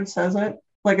Inlander. It says it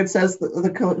like it says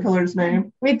the killer's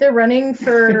name. Wait, they're running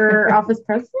for office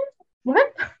president?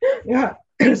 What? Yeah.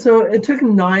 So it took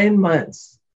 9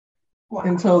 months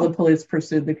until the police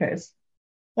pursued the case.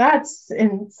 That's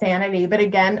insanity. But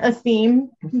again, a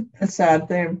theme. A sad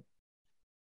theme.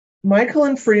 Michael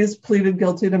and Freeze pleaded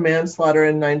guilty to manslaughter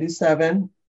in 1997.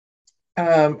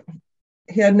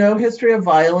 He had no history of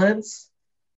violence.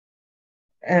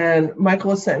 And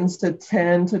Michael was sentenced to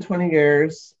 10 to 20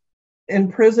 years.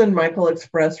 In prison, Michael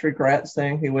expressed regret,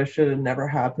 saying he wished it had never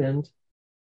happened.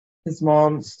 His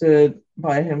mom stood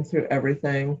by him through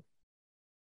everything.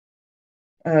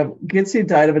 Gitsy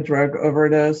died of a drug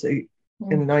overdose in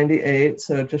 98,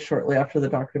 so just shortly after the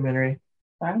documentary.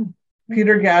 Wow.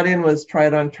 Peter Gadian was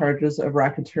tried on charges of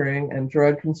racketeering and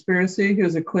drug conspiracy. He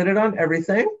was acquitted on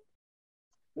everything.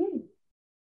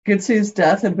 Gitsy's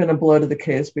death had been a blow to the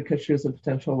case because she was a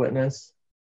potential witness.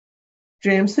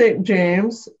 James St.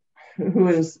 James, who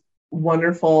is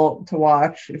wonderful to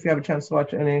watch, if you have a chance to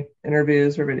watch any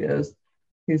interviews or videos,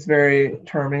 he's very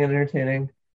charming and entertaining.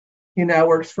 He now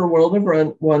works for World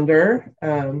of Wonder,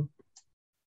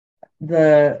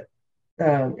 the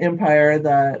empire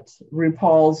that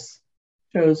RuPaul's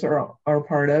shows are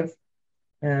part of,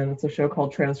 and it's a show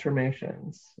called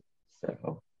Transformations.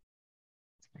 So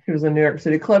he was a New York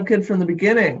City club kid from the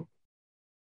beginning.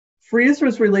 Freeze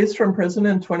was released from prison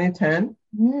in 2010.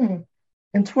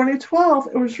 In 2012,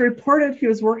 it was reported he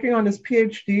was working on his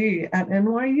PhD at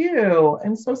NYU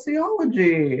in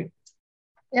sociology.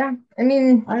 Yeah, I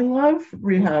mean, I love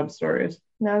rehab stories.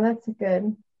 No, that's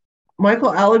good.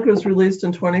 Michael Alig was released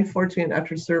in 2014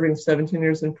 after serving 17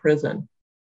 years in prison.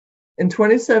 In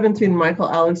 2017, Michael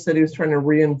Alig said he was trying to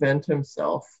reinvent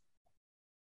himself.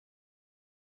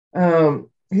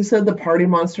 He said the Party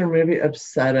Monster movie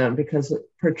upset him because it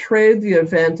portrayed the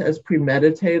event as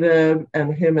premeditated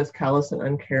and him as callous and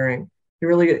uncaring. He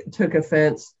really took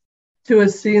offense to a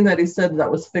scene that he said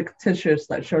that was fictitious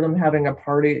that showed him having a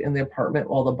party in the apartment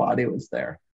while the body was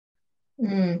there.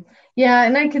 Yeah,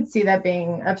 and I could see that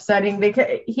being upsetting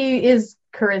because he is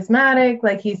charismatic,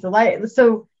 like he's the light.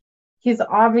 So he's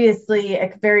obviously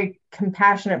a very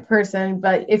compassionate person,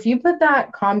 but if you put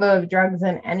that combo of drugs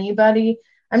in anybody,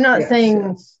 I'm not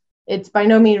saying it's by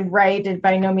no means right, it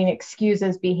by no means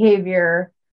excuses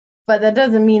behavior, but that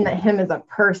doesn't mean that him as a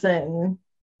person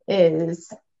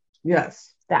is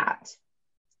that.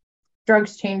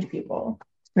 Drugs change people.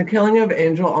 The killing of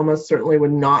Angel almost certainly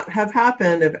would not have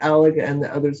happened if Alig and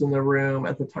the others in the room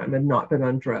at the time had not been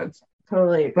on drugs.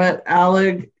 Totally. But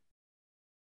Alig,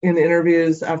 in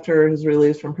interviews after his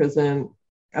release from prison,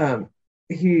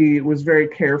 he was very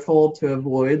careful to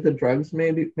avoid the drugs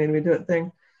made me do it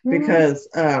thing, because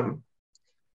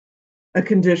a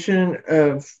condition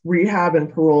of rehab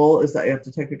and parole is that you have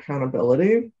to take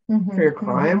accountability for your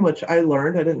crime, which I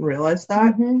learned. I didn't realize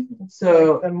that.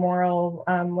 So like the moral,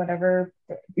 whatever.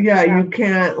 Yeah, you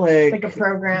can't like a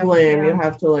program blame. You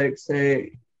have to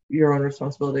say your own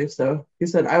responsibility. So he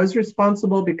said, I was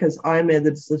responsible because I made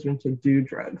the decision to do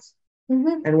drugs.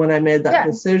 And when I made that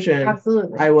decision,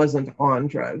 I wasn't on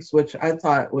drugs, which I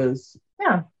thought was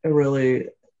a really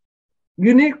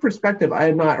unique perspective. I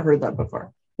had not heard that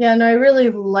before. Yeah, no, I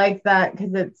really like that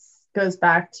because it goes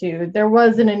back to there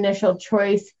was an initial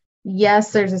choice.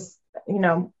 Yes, there's this,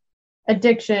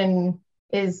 addiction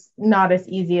is not as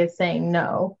easy as saying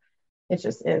no. It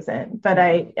just isn't. But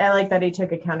I like that he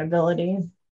took accountability.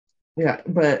 Yeah,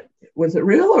 but was it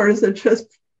real or is it just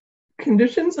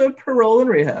conditions of parole and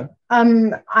rehab?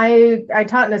 I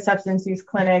taught in a substance use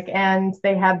clinic, and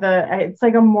they had it's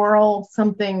like a moral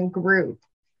something group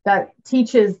that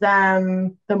teaches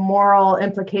them the moral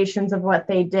implications of what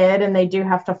they did, and they do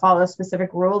have to follow specific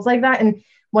rules like that. And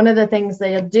one of the things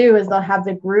they'll do is they'll have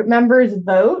the group members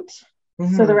vote.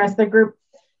 So the rest of the group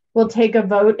will take a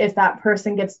vote if that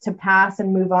person gets to pass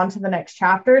and move on to the next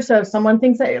chapter. So if someone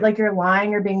thinks that you're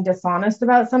lying or being dishonest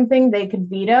about something, they could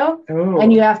veto.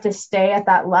 And you have to stay at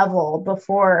that level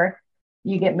before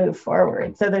you get moved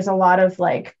forward. So there's a lot of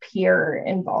peer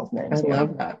involvement. I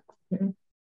love that.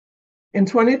 In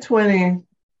 2020,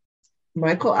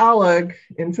 Michael Alig,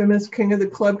 infamous king of the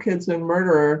club kids and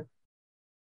murderer,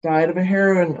 died of a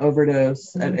heroin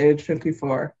overdose at age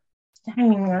 54.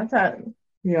 Dang, that's it.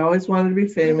 He always wanted to be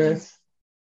famous,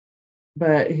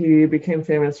 but he became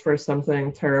famous for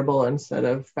something terrible instead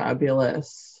of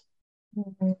fabulous.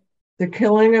 The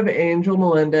killing of Angel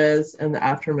Melendez and the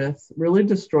aftermath really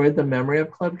destroyed the memory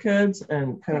of club kids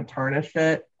and kind of tarnished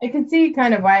it. I can see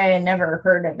kind of why I never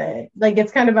heard of it.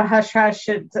 It's kind of a hush-hush,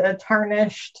 it's a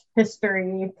tarnished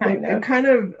history. It kind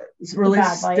of really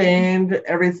stained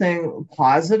everything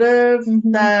positive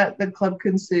that the club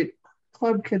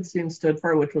kid scene stood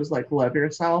for, which was love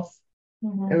yourself.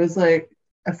 It was a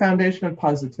foundation of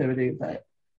positivity that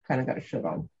kind of got shit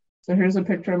on. So here's a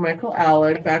picture of Michael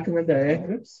Alig back in the day.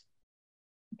 Oops.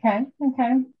 Okay.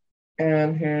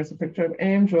 And here's a picture of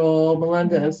Angel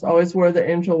Melendez. Always wore the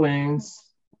angel wings.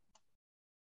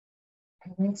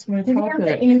 That's my topic. Did he have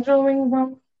the angel wings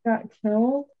on? Got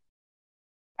killed?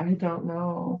 I don't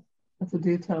know. That's a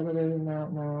detail that I did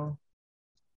not know.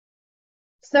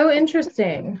 So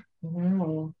interesting.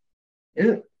 Wow.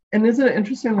 And isn't it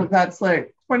interesting that that's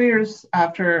 20 years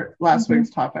after last week's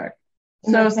topic.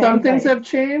 So some things have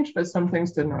changed, but some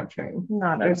things did not change.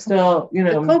 There's still,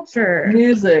 the culture,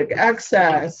 music,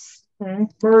 excess,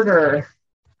 murder,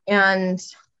 and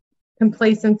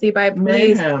complacency by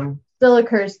police still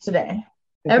occurs today.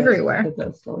 Everywhere. It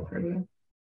does still occur.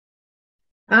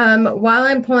 Yeah. While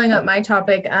I'm pulling up my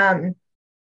topic,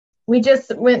 we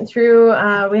just went through,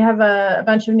 we have a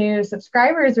bunch of new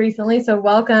subscribers recently, so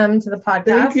welcome to the podcast.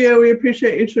 Thank you. We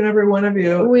appreciate each and every one of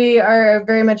you. We are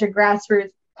very much a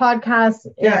grassroots podcast.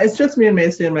 Yeah, it's just me and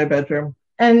Macy in my bedroom.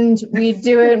 And we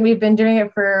do it, we've been doing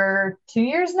it for 2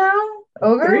 years now?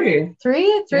 Over?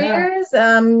 Three years.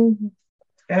 And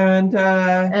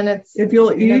it's if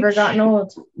you'll never gotten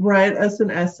old. Write us an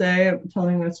essay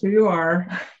telling us who you are.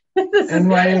 This and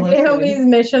why Naomi's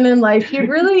mission in life. She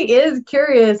really is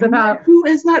curious about who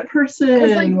is that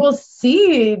person. Like we'll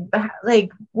see,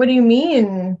 like, what do you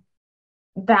mean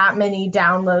that many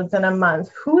downloads in a month?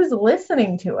 Who's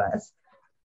listening to us?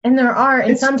 And there are,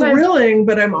 and it's sometimes thrilling,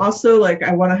 but I'm also like,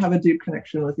 I want to have a deep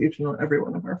connection with each and every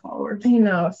one of our followers.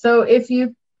 So if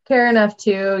you care enough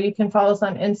to, you can follow us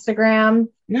on Instagram.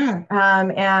 Yeah.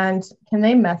 And can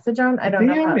they message on? I don't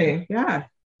know. DM me. Yeah.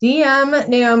 DM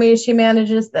Naomi. She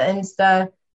manages the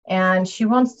Insta, and she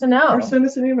wants to know. Or send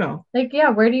us an email. Like, yeah,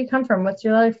 where do you come from? What's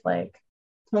your life like?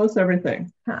 Tell us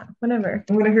everything. Whatever.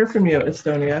 I'm going to hear from you,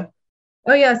 Estonia.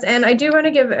 Oh yes, and I do want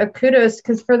to give a kudos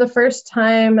because for the first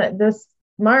time this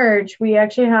March, we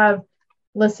actually have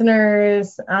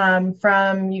listeners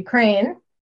from Ukraine.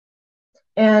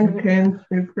 And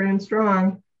Ukraine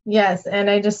strong. Yes, and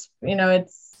I just,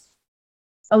 it's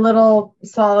a little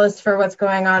solace for what's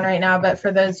going on right now, but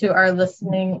for those who are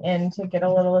listening in to get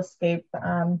a little escape,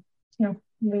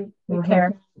 we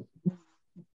care.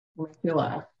 Make you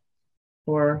laugh.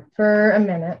 Or for a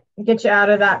minute. Get you out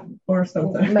of that or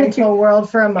something mental world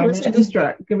for a moment.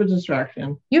 Give a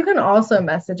distraction. You can also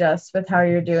message us with how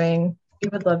you're doing. We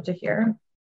would love to hear.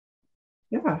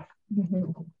 Yeah.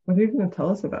 What are you going to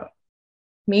tell us about?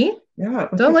 Me? Yeah.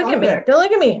 Don't look at me. Don't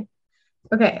look at me.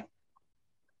 Okay.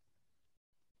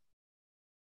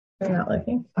 You're not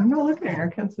looking? I'm not looking. I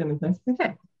can't see anything.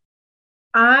 Okay.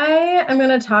 I am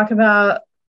going to talk about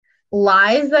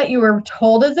lies that you were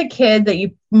told as a kid that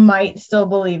you might still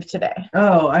believe today.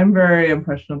 Oh, I'm very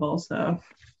impressionable. So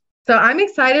I'm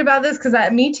excited about this because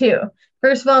me too.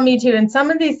 First of all, me too. And some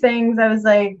of these things I was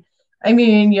like, I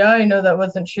know that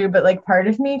wasn't true, but like part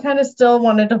of me kind of still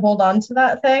wanted to hold on to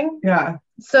that thing. Yeah.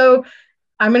 So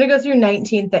I'm going to go through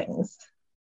 19 things.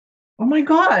 Oh my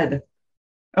God.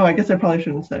 Oh, I guess I probably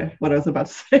shouldn't say what I was about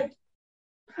to say.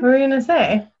 What were you going to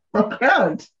say?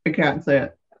 I can't say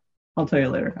it. I'll tell you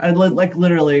later. I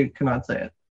literally cannot say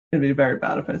it. It'd be very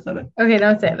bad if I said it. Okay,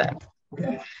 don't say that.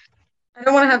 Okay. I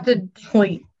don't want to have to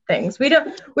delete things. We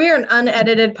are an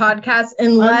unedited podcast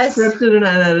unless unscripted and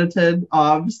unedited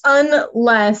obs.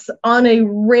 Unless on a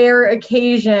rare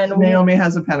occasion Naomi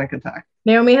has a panic attack.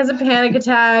 Naomi has a panic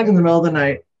attack in the middle of the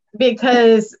night.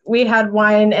 Because we had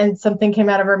wine and something came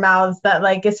out of our mouths that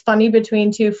like is funny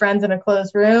between two friends in a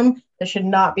closed room that should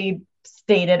not be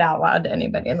stated out loud to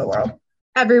anybody in the world.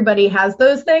 Everybody has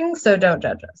those things, so don't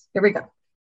judge us. Here we go. All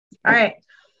right.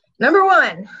 Number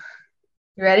 1.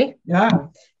 You ready? Yeah.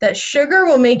 That sugar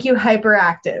will make you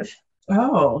hyperactive.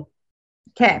 Oh.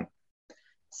 Okay.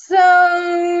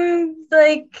 So,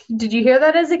 like, did you hear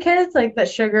that as a kid? Like, that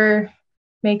sugar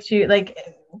makes you, like,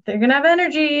 they're going to have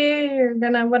energy, you're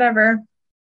going to whatever.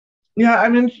 Yeah, I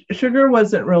mean, sugar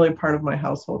wasn't really part of my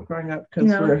household growing up because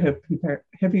we're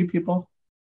hippie people.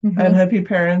 Mm-hmm. I had hippie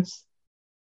parents.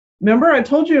 Remember I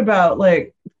told you about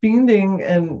like fiending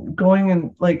and going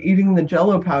and like eating the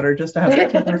Jell-O powder just to have the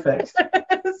sugar fix.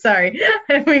 Sorry,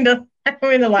 I don't mean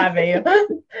to laugh at you.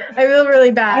 I feel really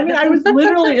bad. I mean, I was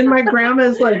literally in my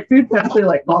grandma's like food pantry,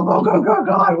 like go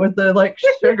with the like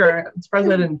sugar. It's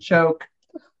president and choke.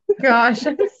 Gosh,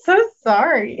 I'm so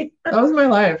sorry. That was my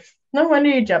life. No wonder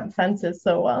you jump fences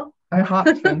so well. I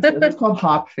hopped fences. It's called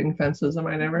hopping fences in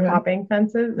my neighborhood. Hopping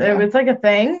fences? Yeah. It was like a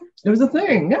thing? It was a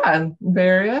thing, yeah, in the Bay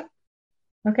Area.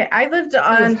 Okay, I lived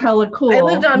on... It was hella cool. I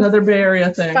lived on another Bay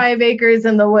Area thing. 5 acres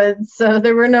in the woods, so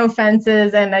there were no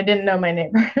fences, and I didn't know my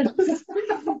neighbors.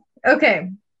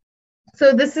 Okay,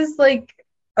 so this is like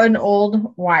an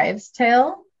old wives'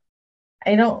 tale.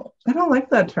 I don't like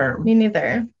that term. Me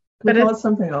neither. But call it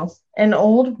something else. An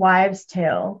old wives'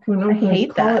 tale. I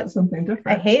hate that. It something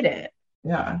different. I hate it.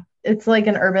 Yeah. It's like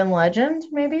an urban legend,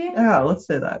 maybe? Yeah, let's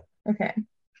say that. Okay.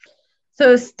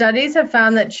 So studies have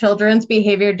found that children's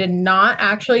behavior did not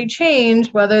actually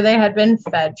change whether they had been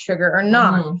fed sugar or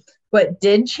not. What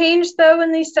did change, though,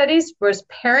 in these studies was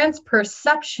parents'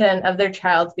 perception of their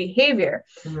child's behavior.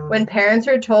 When parents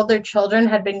were told their children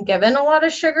had been given a lot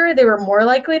of sugar, they were more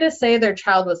likely to say their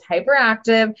child was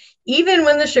hyperactive, even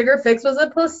when the sugar fix was a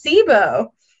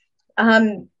placebo.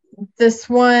 This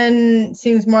one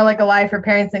seems more like a lie for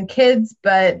parents and kids,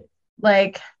 but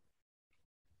like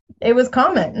it was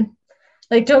common.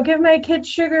 Like, don't give my kids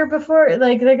sugar before,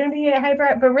 like, they're going to be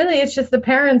hyper, but really it's just the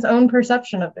parents' own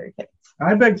perception of their kids.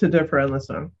 I beg to differ on this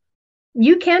one.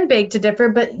 You can beg to differ,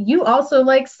 but you also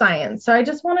like science. So I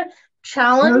just want to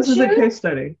challenge you. This is a case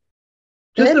study.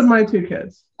 Just of my 2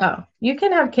 kids. Oh, you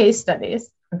can have case studies.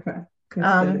 Okay. Case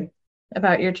study.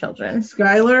 About your children.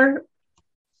 Skylar,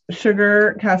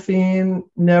 sugar, caffeine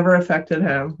never affected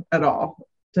him at all.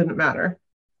 Didn't matter.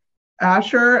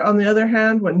 Asher, on the other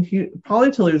hand,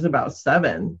 probably till he was about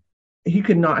 7, he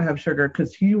could not have sugar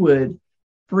because he would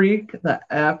freak the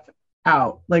F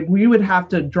out. Like, we would have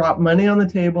to drop money on the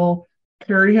table,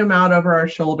 carry him out over our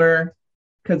shoulder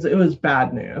because it was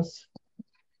bad news.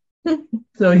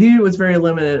 So he was very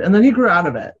limited. And then he grew out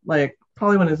of it. Like,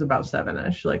 probably when he was about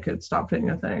 7-ish, like it stopped being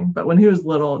a thing. But when he was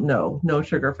little, no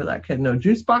sugar for that kid. No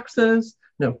juice boxes,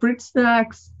 no fruit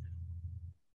snacks,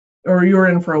 or you were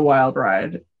in for a wild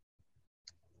ride.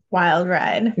 Wild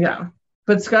ride. Yeah.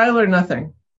 But Skylar,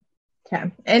 nothing.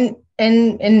 Okay. And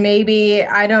maybe,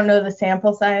 I don't know the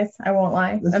sample size, I won't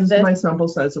lie. This is my sample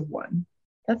size of 1.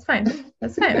 That's fine.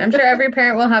 That's fine. I'm sure every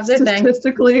parent will have their thing.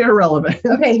 Statistically irrelevant.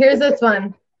 Okay, here's this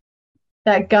one.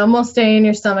 That gum will stay in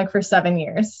your stomach for 7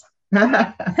 years.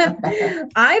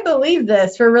 I believe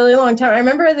this for a really long time. I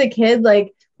remember as a kid,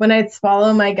 like when I'd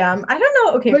swallow my gum, I don't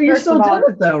know. Okay, but you still did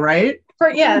it though, right?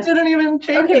 Yeah. You didn't even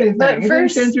change anything. But you didn't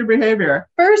change your behavior.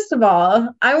 First of all,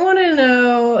 I want to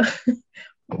know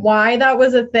why that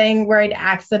was a thing where I'd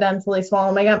accidentally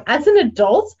swallow my gum. As an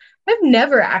adult, I've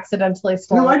never accidentally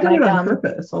swallowed my gum. I did it on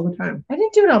purpose all the time. I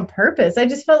didn't do it on purpose. I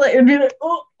just felt like it would be like,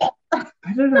 oh.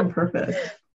 I did it on purpose.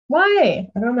 Why?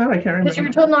 I don't know. I can't remember. Because you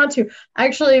were told not to.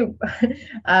 Actually,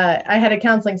 I had a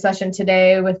counseling session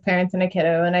today with parents and a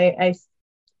kiddo, and I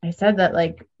said that,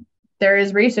 like, there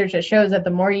is research that shows that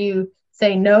the more you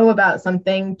say no about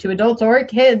something to adults or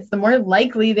kids, the more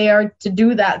likely they are to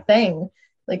do that thing.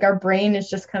 Like, our brain is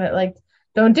just kind of like,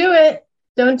 don't do it.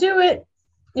 Don't do it.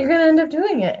 You're going to end up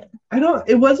doing it.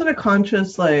 It wasn't a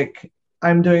conscious, like,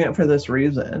 I'm doing it for this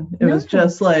reason. It was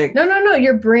just like, no.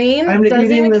 Your brain. I'm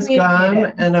eating this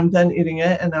gum and I'm done eating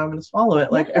it and now I'm going to swallow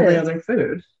it like every other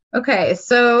food. Okay,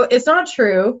 so it's not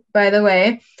true, by the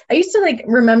way. I used to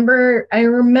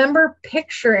remember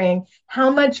picturing how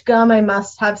much gum I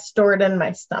must have stored in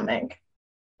my stomach.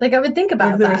 Like, I would think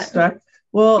about that. Stuck.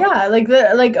 Well, yeah,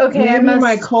 okay,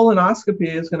 my colonoscopy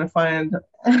is going to find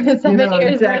 7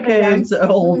 years decades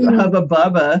old Hubba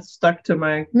Bubba stuck to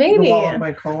the wall of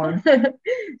my colon.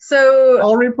 So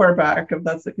I'll report back if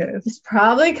that's the case. This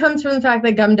probably comes from the fact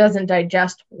that gum doesn't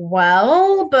digest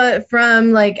well, but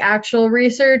from like actual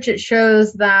research, it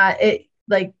shows that it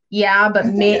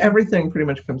everything pretty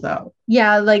much comes out.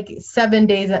 Yeah, like 7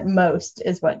 days at most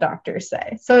is what doctors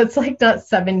say. So it's like not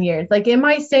 7 years. Like, it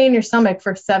might stay in your stomach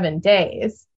for 7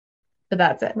 days, but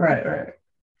that's it. Right.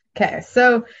 Okay,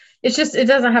 so it's just, it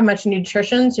doesn't have much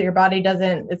nutrition, so your body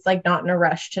it's like not in a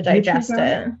rush to digest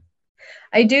it.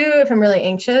 I do if I'm really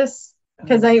anxious,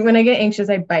 because when I get anxious,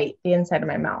 I bite the inside of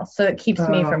my mouth, so it keeps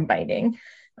me from biting.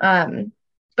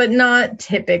 But not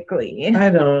typically. I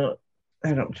don't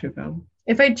chew gum.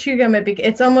 If I chew gum,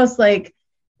 it's almost like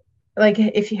have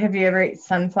you ever ate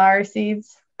sunflower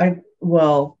seeds?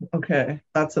 Okay,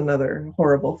 that's another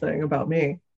horrible thing about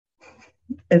me.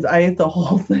 Is I ate the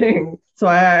whole thing, so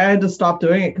I had to stop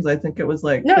doing it because I think it was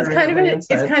like it's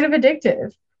kind of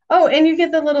addictive. Oh, and you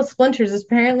get the little splinters.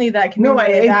 Apparently, that can. No, I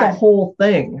ate the whole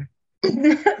thing.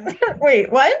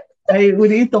 Wait, what? I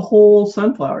would eat the whole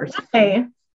sunflowers. Okay.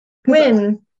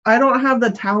 When? I don't have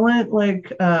the talent.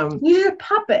 Like, you just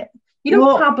pop it. You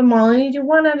don't pop them all, and you do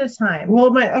one at a time.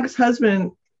 Well, my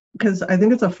ex-husband, because I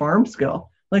think it's a farm skill.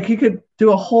 Like, he could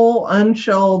do a whole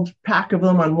unshelled pack of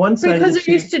them on one side. Because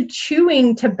they're used to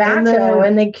chewing tobacco,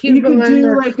 and they keep them in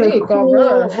their cake.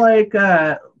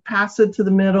 Pass it to the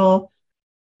middle,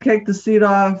 take the seed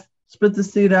off, spit the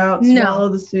seed out, swallow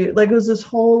the seed. Like, it was this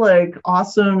whole like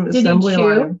awesome assembly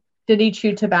line. Did he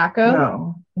chew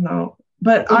tobacco? No.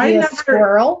 But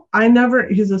squirrel?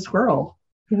 He's a squirrel.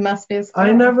 He must be a squirrel.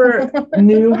 I never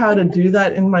knew how to do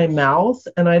that in my mouth,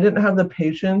 and I didn't have the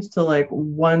patience to like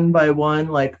one by one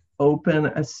like open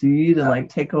a seed and like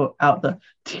take out the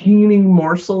teeny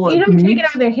morsel of You don't meat. take it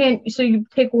out of their hand. So you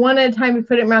take one at a time, you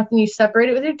put it in your mouth, and you separate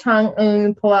it with your tongue, and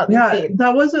you pull out the seed.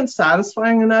 That wasn't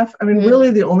satisfying enough. I mean,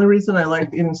 really, the only reason I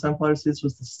liked eating sunflower seeds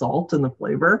was the salt and the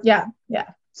flavor. Yeah.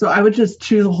 So I would just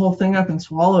chew the whole thing up and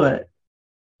swallow it.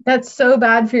 That's so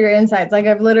bad for your insides. Like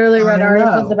I've literally read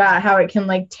articles about how it can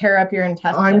like tear up your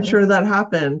intestines. I'm sure that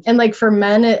happened. And like for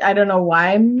men, I don't know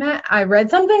why. I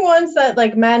read something once that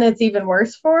like men, it's even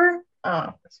worse for.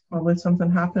 Oh, it's probably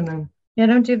something happening. Yeah,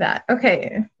 don't do that.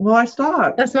 Okay. Well, I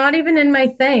stopped. That's not even in my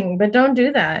thing, but don't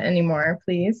do that anymore,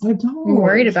 please. I don't. I'm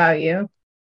worried about you.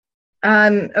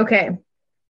 Okay.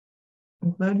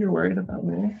 I'm glad you're worried about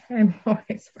me. I'm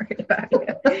always worried about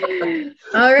you.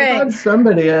 All right.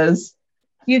 Somebody is.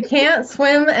 You can't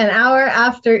swim an hour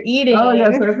after eating. Oh,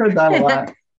 yes, I've heard that a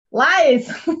lot. Lies.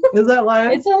 Is that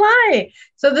lies? It's a lie.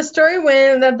 So the story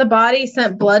went that the body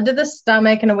sent blood to the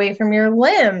stomach and away from your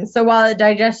limbs. So while it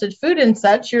digested food and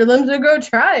such, your limbs would grow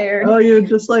tired. Oh, you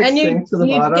just like sink to the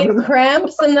bottom. And you get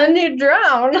cramps and then you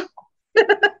drown. Which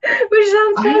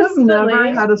sounds so I have silly.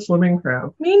 never had a swimming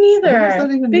cramp. Me neither. What does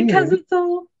that even because mean? It's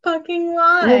a fucking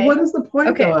lie. Well, what is the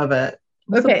point though of it?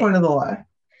 What's the point of the lie?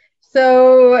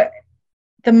 So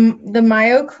the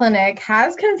Mayo Clinic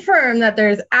has confirmed that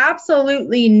there's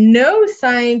absolutely no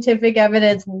scientific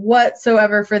evidence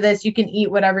whatsoever for this. You can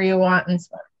eat whatever you want and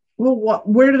swim. Well,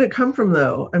 where did it come from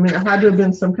though? I mean, it had to have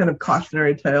been some kind of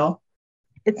cautionary tale.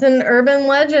 It's an urban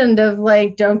legend of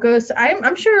like, don't go.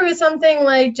 I'm sure it was something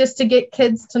like just to get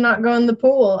kids to not go in the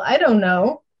pool. I don't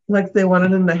know. Like they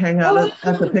wanted them to hang out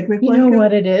at the picnic blanket? You know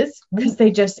what it is? Because they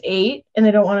just ate and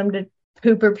they don't want them to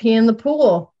poop or pee in the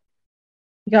pool.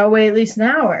 You gotta wait at least an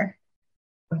hour.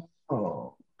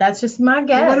 Oh. That's just my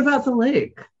guess. Well, what about the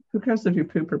lake? Who cares if you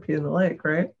poop or pee in the lake,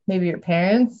 right? Maybe your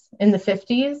parents in the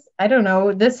 50s. I don't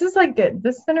know. This is like good.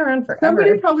 This has been around forever.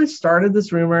 Somebody probably started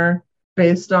this rumor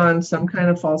based on some kind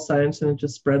of false science and it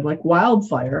just spread like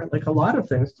wildfire, like a lot of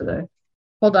things today.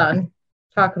 Hold on.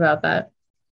 Talk about that.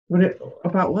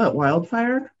 About what?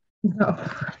 Wildfire? No.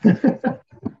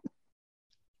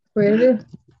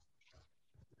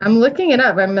 I'm looking it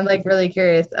up. I'm like really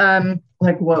curious.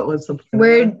 Like what was the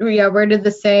where did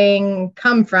the saying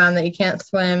come from that you can't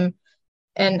swim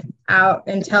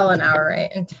until an hour,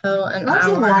 right? Until an hour. That's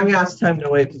a long ass time to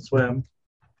wait to swim.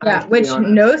 Yeah, which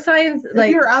no science like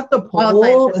if you're at the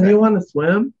pool and you want to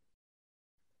swim.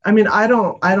 I mean, I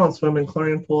don't swim in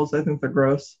chlorine pools. I think they're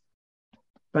gross.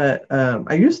 But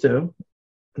I used to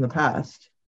in the past.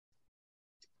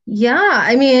 Yeah,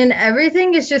 I mean,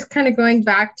 everything is just kind of going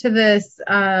back to this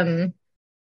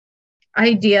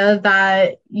idea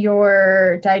that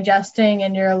you're digesting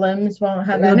and your limbs won't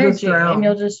have energy and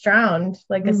you'll just drown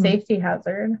like a safety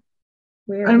hazard.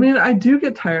 Weird. I mean, I do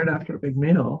get tired after a big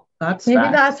meal. That's why.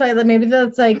 Maybe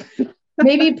that's like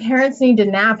maybe parents need to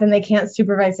nap and they can't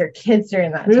supervise their kids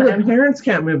during that time. The parents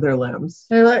can't move their limbs.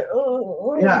 They're like,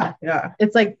 oh. Yeah.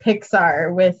 It's like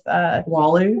Pixar with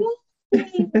Wall-E.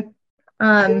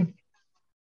 Yeah.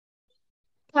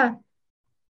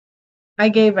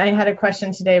 I had a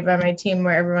question today by my team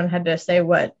where everyone had to say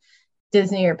what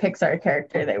Disney or Pixar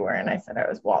character they were, and I said I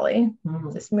was Wall-E.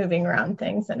 Just moving around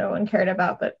things that no one cared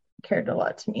about, but cared a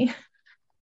lot to me.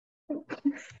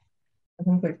 I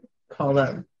think they call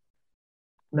that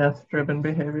meth-driven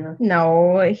behavior.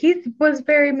 No, he was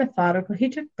very methodical. He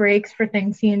took breaks for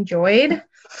things he enjoyed.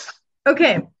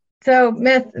 Okay, so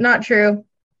myth, not true.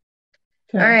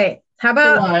 Okay. All right. How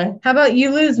about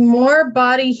you lose more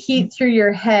body heat through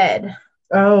your head?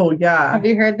 Oh, yeah. Have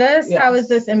you heard this? Yes. How has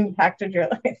this impacted your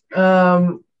life?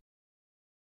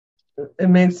 It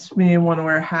makes me want to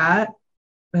wear a hat,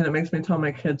 and it makes me tell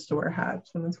my kids to wear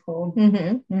hats when it's cold.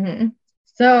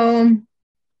 So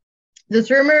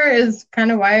this rumor is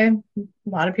kind of why a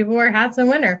lot of people wear hats in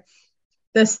winter.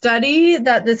 The study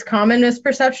that this common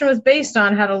misperception was based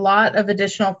on had a lot of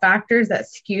additional factors that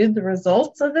skewed the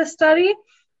results of this study.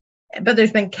 But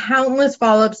there's been countless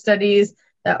follow-up studies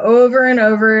that over and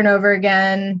over and over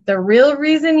again, the real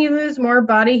reason you lose more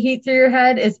body heat through your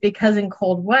head is because in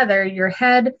cold weather, your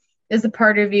head is the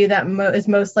part of you that is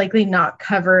most likely not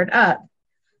covered up.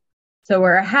 So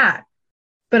wear a hat,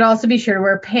 but also be sure to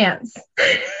wear pants.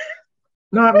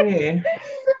 Not me.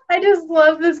 I just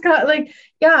love this.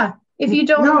 If you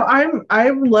don't. No,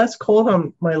 I'm less cold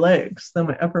on my legs than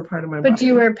my upper part of my body. But do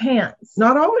you wear pants?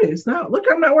 Not always. No. Look,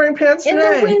 I'm not wearing pants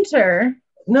today. In the winter.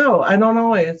 No, I don't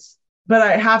always. But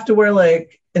I have to wear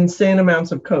like insane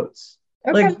amounts of coats.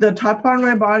 Okay. Like the top part of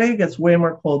my body gets way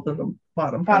more cold than the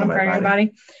bottom part of my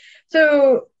body.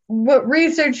 So what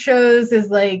research shows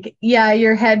is like, yeah,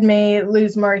 your head may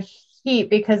lose more heat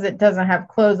because it doesn't have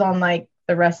clothes on like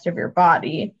the rest of your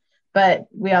body. but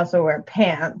we also wear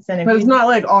pants. And if but it's not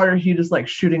like all your heat is like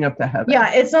shooting up the heaven.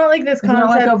 Yeah, it's not like this It's not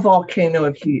like concept. a volcano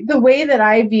of heat. The way that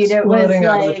I viewed it was Exploding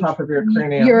out of the like top of your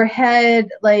cranium. your head,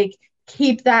 like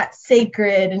keep that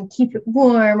sacred and keep it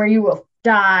warm or you will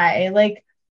die. Like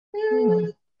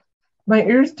my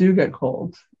ears do get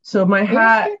cold. So my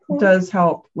hat does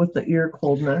help with the ear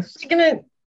coldness.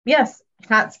 Yes,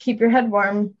 hats keep your head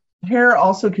warm. Hair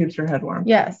also keeps your head warm.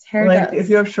 Yes, hair like does. if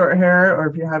you have short hair or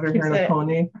if you have your Keeps hair in a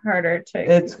pony, harder to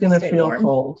it's gonna feel warm.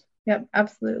 cold. Yep,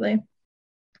 absolutely.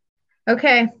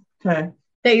 Okay. That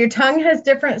your tongue has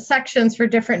different sections for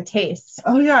different tastes.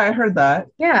 Oh yeah, I heard that.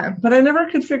 Yeah. But I never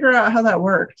could figure out how that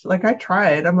worked. Like I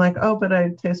tried. I'm like, oh, but I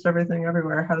taste everything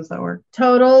everywhere. How does that work?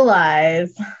 Total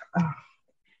lies.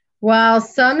 While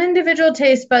some individual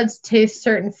taste buds taste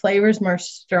certain flavors more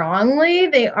strongly,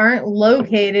 they aren't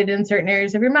located in certain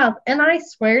areas of your mouth. And I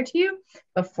swear to you,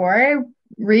 before I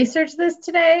researched this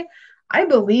today, I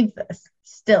believe this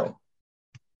still.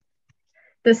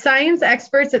 The science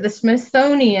experts at the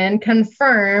Smithsonian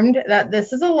confirmed that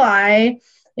this is a lie.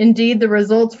 Indeed, the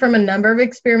results from a number of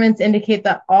experiments indicate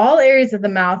that all areas of the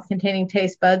mouth containing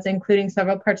taste buds, including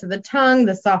several parts of the tongue,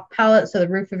 the soft palate, so the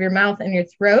roof of your mouth and your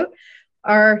throat,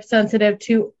 are sensitive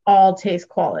to all taste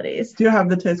qualities. Do you have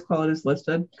the taste qualities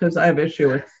listed? Because I have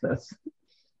issue with this.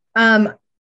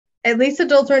 At least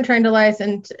adults weren't trying to lie.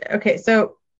 Okay,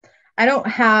 so I don't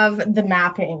have the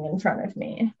mapping in front of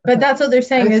me, but that's what they're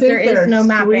saying is there is no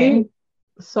mapping.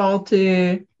 Sweet,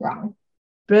 salty, wrong,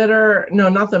 bitter. No,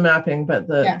 not the mapping, but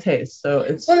the taste. So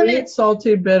it's sweet,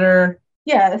 salty, bitter.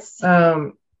 Yes.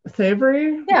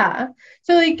 Savory. Yeah.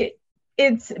 So like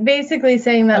it's basically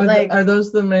saying that are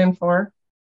those the main four?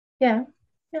 Yeah.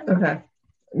 Okay.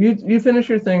 You finish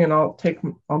your thing and I'll put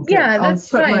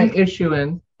fine. my issue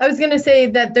in. I was going to say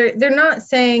that they're not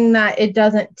saying that it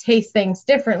doesn't taste things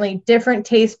differently. Different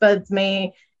taste buds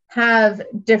may have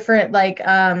different,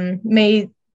 may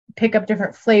pick up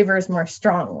different flavors more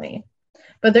strongly.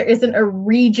 But there isn't a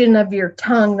region of your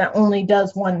tongue that only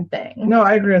does one thing. No,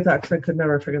 I agree with that because I could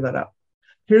never figure that out.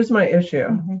 Here's my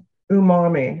issue.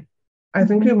 Umami. I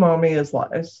think umami is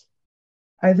lies.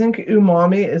 I think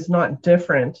umami is not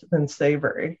different than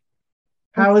savory.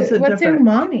 How is it different?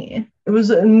 What's umami? It was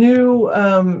a new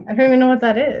I don't even know what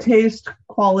that is. Taste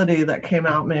quality that came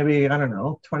out maybe, I don't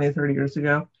know, 20, 30 years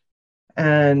ago.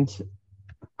 And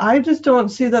I just don't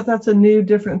see that that's a new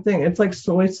different thing. It's like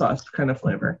soy sauce kind of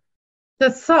flavor.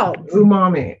 That's salt.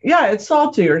 Umami. Yeah, it's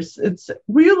salty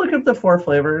will you look up the 4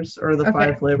 flavors or the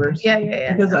 5 flavors?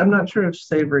 Yeah. Because I'm not sure if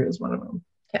savory is one of them.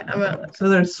 Yeah, so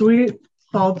there's sweet,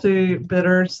 salty,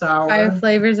 bitter, sour. 5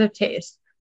 flavors of taste.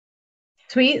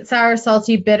 Sweet, sour,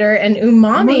 salty, bitter, and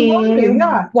umami.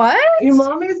 Yeah. What?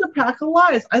 Umami is a pack of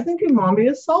lies. I think umami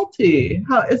is salty.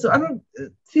 I don't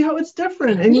see how it's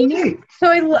different and unique. So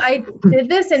I did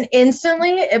this and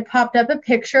instantly it popped up a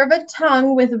picture of a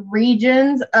tongue with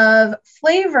regions of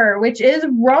flavor, which is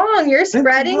wrong. You're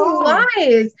spreading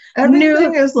lies.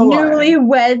 Everything is the lie.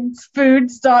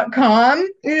 Newlywedfoods.com.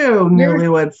 Ew,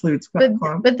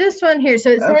 newlywedfoods.com. But this one here,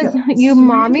 so it says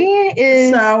umami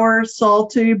is sour,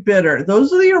 salty, bitter.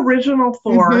 Those are the original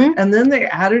 4, and then they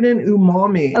added in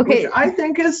umami, which I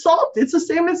think is salt. It's the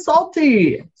same as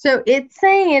salty. So it's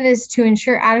saying it is to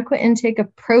ensure adequate intake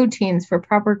of proteins for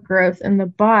proper growth in the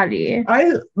body.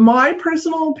 My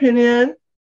personal opinion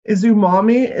is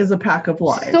umami is a pack of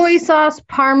lies. Soy sauce,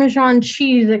 Parmesan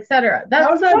cheese, etc.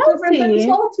 That's different than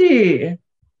salty.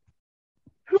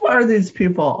 Who are these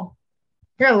people?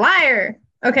 You're a liar.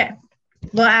 Okay.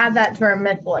 We'll add that to our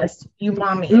myth list.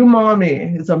 Umami.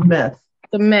 Umami is a myth.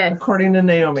 The myth. According to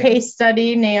Naomi. Case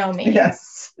study, Naomi.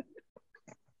 Yes.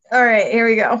 All right, here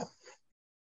we go.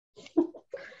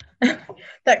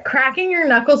 That cracking your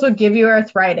knuckles would give you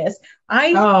arthritis.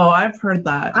 I've heard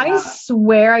that. I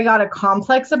swear I got a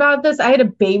complex about this. I had a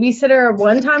babysitter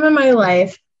one time in my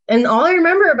life, and all I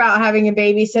remember about having a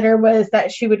babysitter was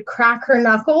that she would crack her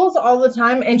knuckles all the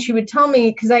time, and she would tell me,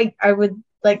 because I would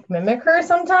mimic her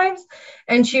sometimes,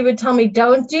 and she would tell me,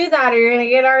 don't do that or you're going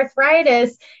to get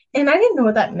arthritis. And I didn't know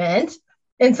what that meant.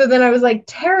 And so then I was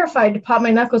terrified to pop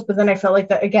my knuckles, but then I felt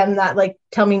that again, that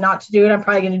tell me not to do it, I'm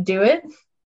probably going to do it.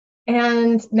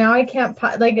 And now I can't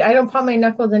pop, I don't pop my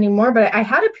knuckles anymore, but I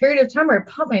had a period of time where I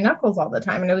popped my knuckles all the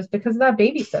time, and it was because of that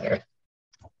babysitter.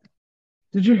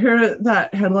 Did you hear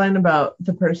that headline about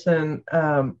the person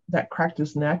that cracked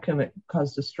his neck and it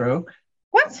caused a stroke?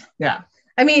 What? Yeah.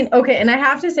 I mean, okay, and I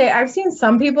have to say, I've seen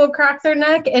some people crack their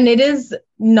neck, and it is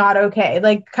not okay.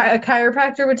 Like a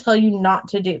chiropractor would tell you not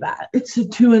to do that. It's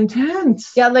too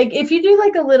intense. Yeah, like if you do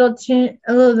like a little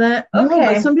that, okay. No,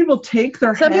 but some people take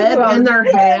their head in their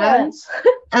hands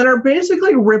and are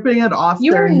basically ripping it off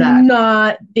their neck.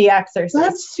 Not the exercise.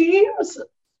 That seems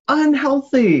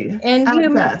unhealthy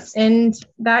at best. And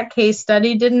that case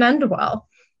study didn't end well.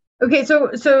 Okay, so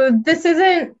this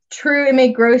isn't true. It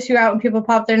may gross you out when people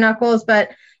pop their knuckles, but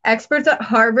experts at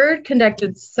Harvard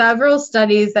conducted several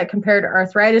studies that compared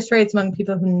arthritis rates among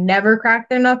people who never cracked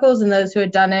their knuckles and those who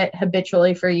had done it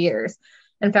habitually for years,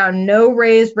 and found no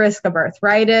raised risk of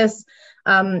arthritis.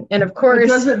 And of course, it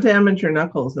doesn't damage your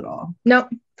knuckles at all. No.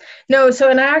 So,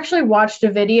 and I actually watched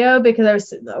a video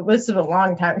because this is a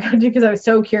long time ago because I was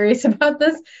so curious about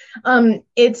this.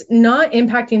 It's not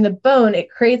impacting the bone.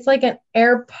 It creates like an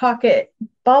air pocket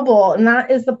bubble, and that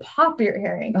is the pop you're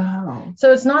hearing. Oh.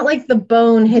 So it's not like the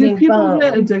bone hitting bone. Do people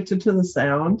get addicted to the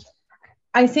sound?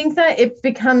 I think that it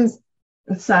becomes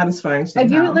it's satisfying somehow. I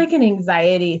view it like an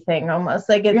anxiety thing almost.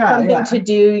 Like it's something to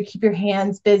do. You keep your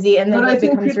hands busy, and then but it I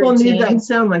think becomes people routine. need that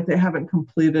sound like they haven't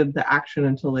completed the action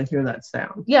until they hear that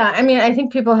sound. Yeah, I mean, I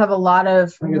think people have a lot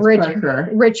of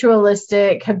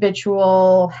ritualistic,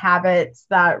 habitual habits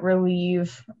that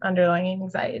relieve underlying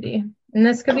anxiety, and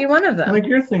this could be one of them. Like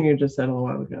your thing you just said a little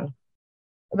while ago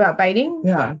about biting.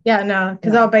 Yeah, no,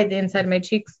 because I'll bite the inside of my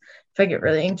cheeks if I get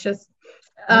really anxious.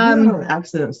 I do it on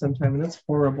accident sometime, and it's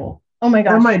horrible. Oh my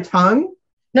gosh. Or my tongue?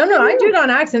 No, I do it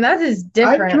on accident. That is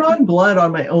different. I've drawn blood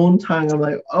on my own tongue. I'm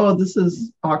like, oh, this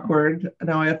is awkward.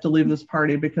 Now I have to leave this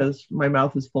party because my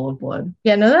mouth is full of blood.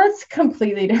 Yeah, no, that's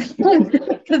completely different.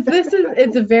 Because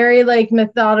it's very like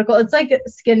methodical. It's like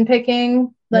skin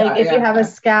picking. Like if you have a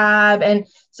scab, and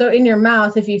so in your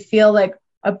mouth, if you feel like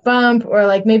a bump or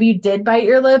like maybe you did bite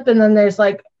your lip and then there's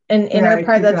like an inner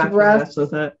part that's rough.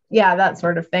 Yeah, that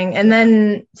sort of thing. And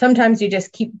then sometimes you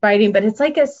just keep biting, but it's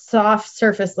like a soft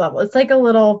surface level. It's like a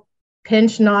little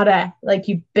pinch, not a like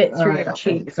you bit through your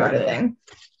cheek sort of thing.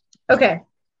 Okay,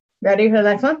 ready for the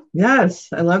next one? Yes,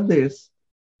 I love these.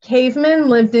 Cavemen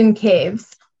lived in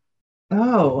caves.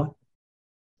 Oh.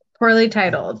 Poorly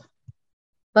titled.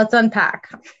 Let's unpack.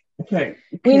 Okay.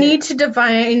 We need to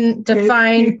define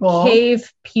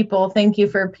cave people. Thank you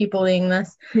for peopling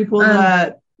this. People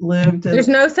that lived in there's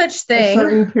no such thing a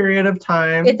certain period of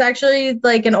time. It's actually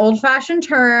like an old-fashioned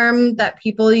term that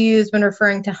people use when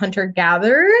referring to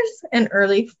hunter-gatherers and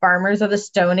early farmers of the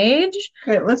Stone Age.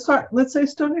 Okay, let's say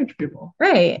Stone Age people.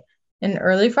 Right. And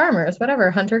early farmers,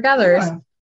 whatever, hunter-gatherers. Yeah.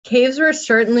 Caves were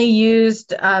certainly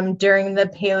used during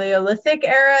the Paleolithic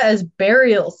era as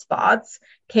burial spots.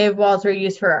 Cave walls were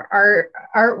used for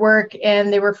artwork,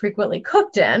 and they were frequently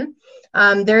cooked in.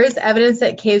 There is evidence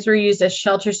that caves were used as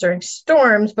shelters during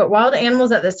storms, but wild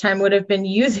animals at this time would have been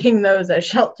using those as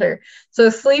shelter. So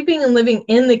sleeping and living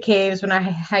in the caves when a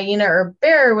hyena or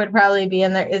bear would probably be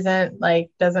in there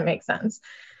doesn't make sense.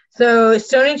 So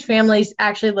Stone Age families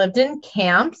actually lived in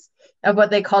camps of what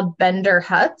they called Bender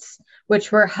huts,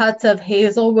 which were huts of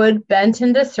hazelwood bent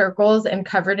into circles and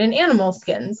covered in animal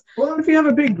skins. Well, if you have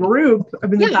a big group, I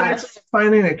mean, the chances of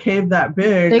finding a cave that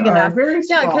big are very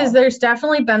small. Yeah, because there's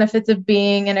definitely benefits of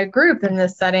being in a group in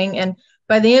this setting. And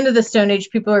by the end of the Stone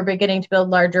Age, people were beginning to build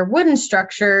larger wooden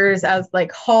structures as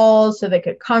like halls so they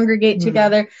could congregate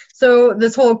together. So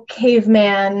this whole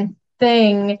caveman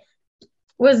thing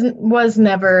was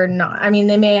never not. I mean,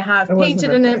 they may have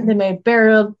painted in it, they may have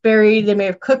buried, they may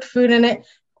have cooked food in it.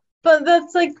 But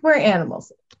that's like where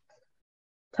animals live.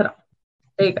 Ta-da.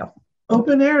 There you go.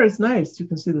 Open air is nice. You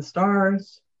can see the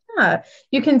stars. Yeah.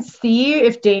 You can see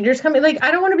if danger's coming. Like,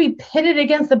 I don't want to be pitted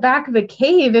against the back of a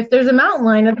cave if there's a mountain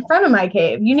lion at the front of my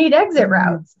cave. You need exit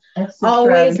routes.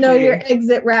 Always know your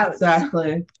exit routes.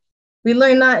 Exactly. We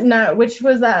learned that which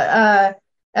was that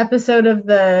episode of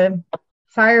the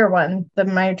fire one,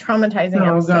 my traumatizing episode.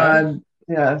 Oh, God.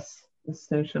 Yes. The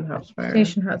station house fire.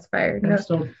 Station house fire.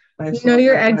 No. You know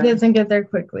your exits and get there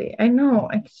quickly. I know.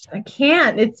 I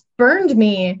can't. It's burned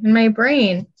me in my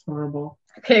brain. It's horrible.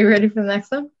 Okay, ready for the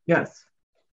next one? Yes.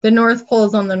 The North Pole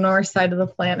is on the north side of the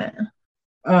planet.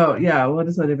 Oh, yeah. What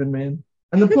does that even mean?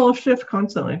 And the poles shift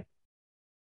constantly.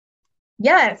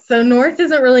 Yes. So north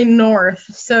isn't really north.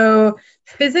 So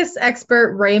physics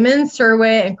expert Raymond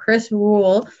Surway and Chris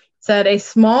Rule said a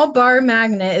small bar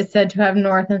magnet is said to have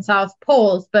north and south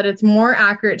poles, but it's more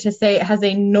accurate to say it has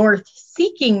a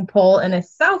north-seeking pole and a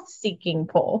south-seeking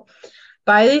pole.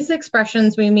 By these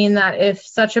expressions, we mean that if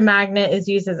such a magnet is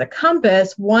used as a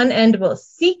compass, one end will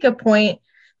seek a point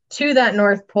to that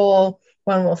north pole,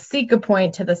 one will seek a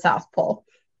point to the south pole.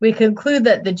 We conclude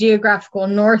that the geographical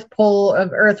north pole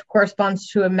of Earth corresponds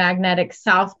to a magnetic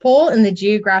south pole, and the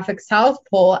geographic south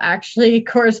pole actually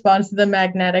corresponds to the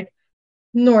magnetic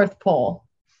north pole.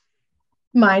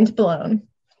 Mind blown.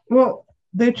 Well,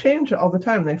 they change all the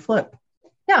time. They flip.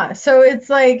 Yeah, so it's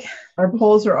like our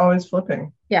poles are always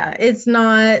flipping. Yeah, it's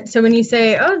not. So when you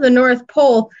say, "Oh, the North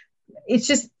Pole," it's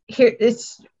just here.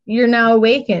 It's you're now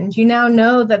awakened. You now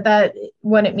know that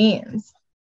what it means.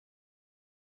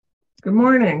 Good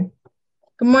morning.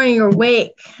 Good morning. You're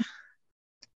awake.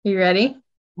 You ready?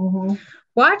 Mm-hmm.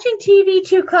 Watching TV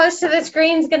too close to the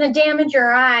screen is going to damage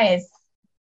your eyes.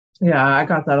 Yeah, I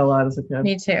got that a lot as a kid.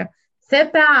 Me too.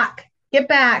 Sit back. Get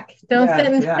back. Don't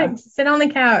sit on the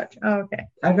couch. Oh, okay.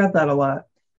 I got that a lot.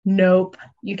 Nope.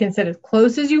 You can sit as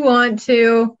close as you want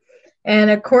to. And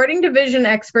according to vision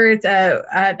experts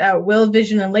at Will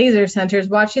Vision and Laser Centers,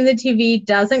 watching the TV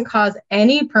doesn't cause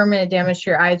any permanent damage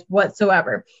to your eyes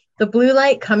whatsoever. The blue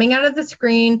light coming out of the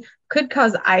screen could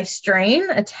cause eye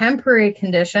strain, a temporary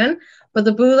condition, but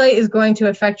the blue light is going to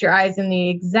affect your eyes in the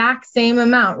exact same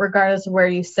amount regardless of where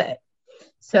you sit.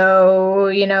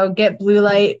 So, get blue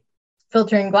light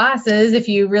filtering glasses if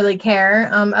you really care.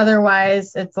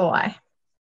 Otherwise, it's a lie.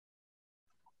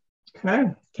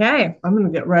 Okay. I'm going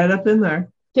to get right up in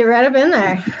there. Get right up in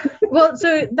there. Well,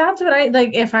 so that's what I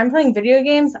like. If I'm playing video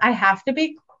games, I have to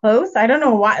be close. I don't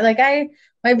know why.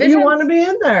 My vision. You want to be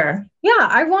in there. Yeah,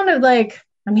 I want to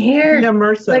I'm here. Be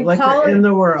immersive, you're in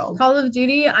the world. Call of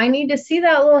Duty, I need to see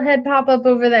that little head pop up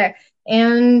over there.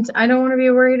 And I don't want to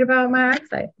be worried about my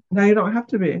eyesight. No, you don't have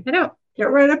to be. I don't. Get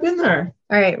right up in there.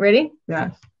 All right, ready?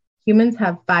 Yes. Humans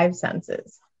have 5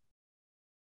 senses.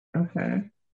 Okay.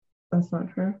 That's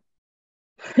not true.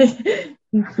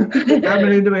 How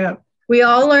many do we have? We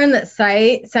all learn that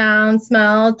sight, sound,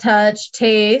 smell, touch,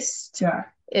 taste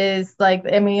is you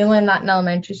learn that in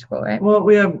elementary school, right? Well,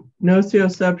 we have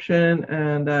nociception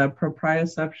and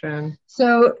proprioception.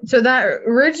 So that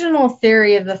original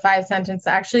theory of the 5 senses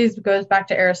actually goes back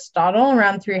to Aristotle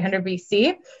around 300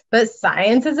 BC, but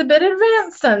science is a bit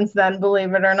advanced since then,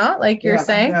 believe it or not, like you're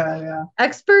saying. Yeah.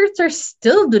 Experts are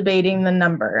still debating the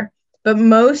number, but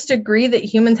most agree that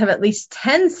humans have at least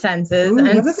 10 senses. Ooh,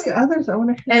 and what are the others? I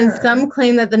want to hear. And some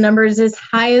claim that the number is as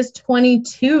high as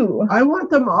 22. I want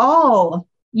them all.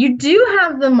 You do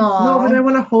have them all. No, but I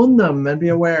want to hone them and be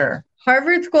aware.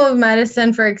 Harvard School of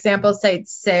Medicine, for example,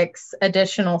 cites 6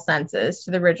 additional senses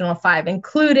to the original 5,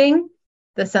 including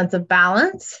the sense of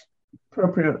balance.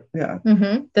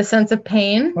 The sense of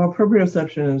pain. Well,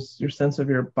 proprioception is your sense of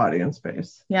your body and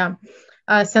space. Yeah.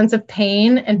 Sense of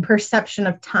pain and perception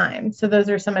of time. So those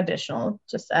are some additional,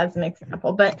 just as an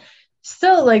example. But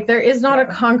still, there is not a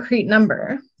concrete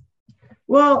number.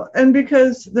 Well, and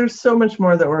because there's so much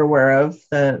more that we're aware of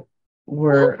that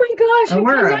we're. Oh my gosh! In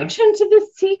connection to the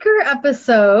Seeker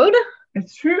episode.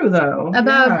 It's true, though.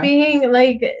 About being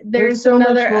there's so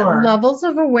another levels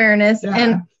of awareness. Yeah.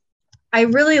 And I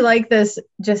really like this,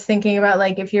 just thinking about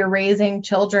if you're raising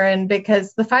children,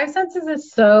 because the 5 senses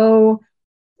is so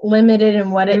limited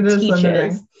in what it teaches.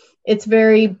 Limiting. It's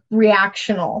very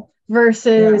reactional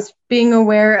versus being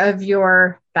aware of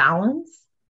your balance.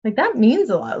 That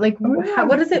means a lot.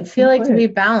 What does it feel like to be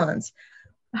balanced?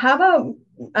 How about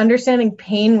understanding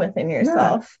pain within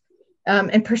yourself?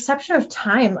 And perception of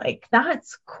time?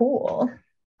 That's cool.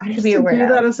 I used to do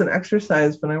that as an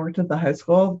exercise when I worked at the high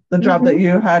school, the job that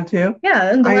you had too.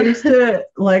 Yeah. I used to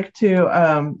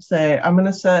say, I'm going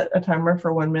to set a timer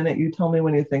for 1 minute. You tell me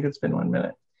when you think it's been 1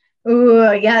 minute.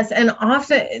 Ooh, yes. And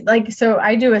often, so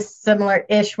I do a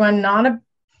similar-ish one,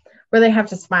 where they have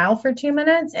to smile for 2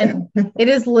 minutes. And it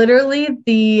is literally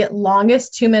the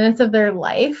longest 2 minutes of their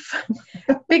life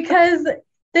because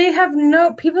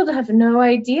people have no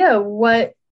idea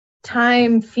what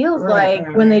time feels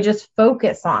when they just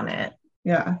focus on it.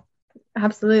 Yeah,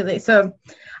 absolutely. So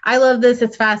I love this.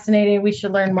 It's fascinating. We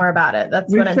should learn more about it.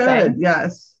 That's what I'm saying.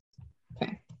 Yes.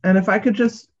 Okay. And if I could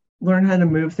just learn how to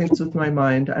move things with my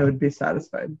mind, I would be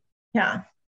satisfied. Yeah,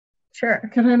 sure.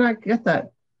 Can I not get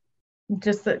that?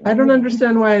 I don't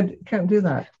understand why I can't do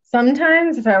that.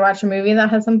 Sometimes if I watch a movie that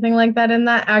has something like that in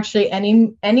that, actually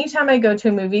anytime I go to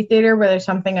a movie theater where there's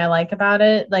something I like about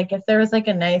it, if there was a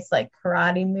nice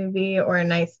karate movie or a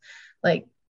nice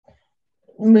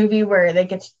movie where they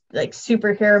get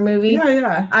superhero movie.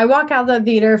 Yeah. I walk out the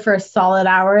theater for a solid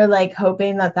hour,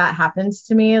 hoping that happens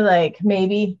to me.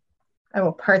 Maybe I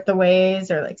will part the ways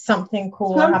or something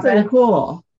cool. Something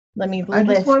cool. Let me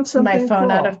lift my phone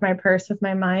out of my purse with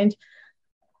my mind.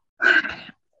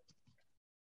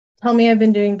 Tell me I've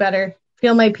been doing better.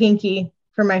 Feel my pinky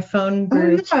for my phone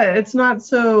group. Oh, yeah, it's not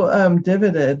so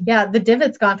divoted. Yeah, the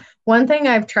divot's gone. One thing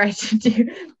I've tried to do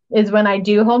is when I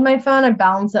do hold my phone, I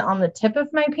balance it on the tip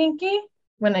of my pinky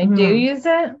when I do use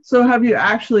it. So have you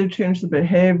actually changed the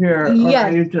behavior, or Yes.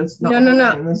 are you just not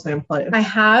in the same place? I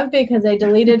have, because I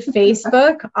deleted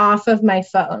Facebook off of my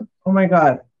phone. Oh my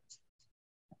God.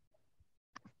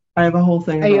 I have a whole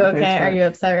thing. Are you okay? Facebook. Are you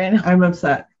upset right now? I'm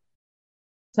upset.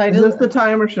 So Is this the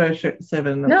time, or should I save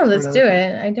it? No, let's do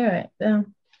it. I do it. Yeah.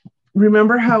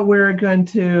 Remember how we're going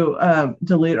to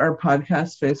delete our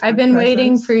podcast Facebook? I've been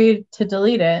waiting for you to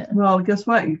delete it. Well, guess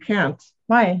what? You can't.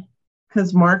 Why?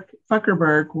 Because Mark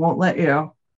Zuckerberg won't let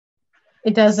you.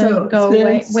 It doesn't go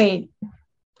away. Wait.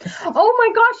 Oh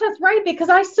my gosh, that's right. Because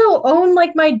I still own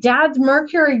like my dad's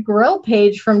Mercury Grill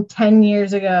page from 10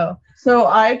 years ago. So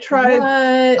I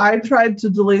tried to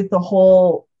delete the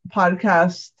whole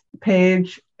podcast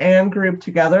page and group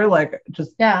together. Like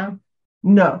just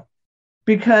no.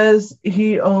 Because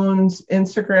he owns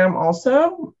Instagram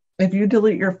also. If you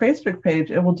delete your Facebook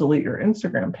page, it will delete your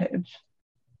Instagram page.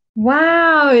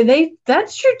 Wow,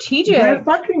 that's strategic. They're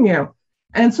fucking you.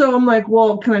 And so I'm like,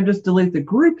 well, can I just delete the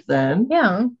group then?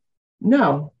 Yeah.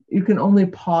 No, you can only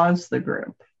pause the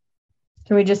group.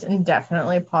 Can we just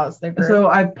indefinitely pause the group? So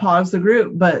I paused the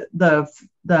group, but the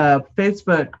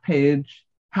Facebook page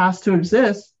has to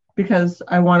exist because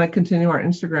I want to continue our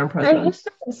Instagram presence.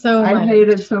 I hate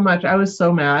it so much. I was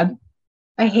so mad.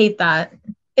 I hate that.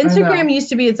 Instagram used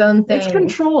to be its own thing. It's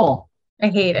control. I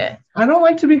hate it. I don't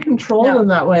like to be controlled in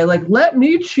that way. Like, let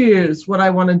me choose what I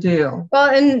want to do. Well,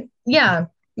 and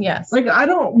yes. Like,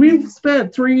 we've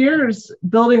spent 3 years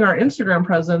building our Instagram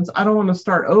presence. I don't want to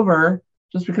start over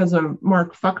just because of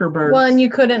Mark Zuckerberg. Well, and you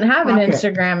couldn't have an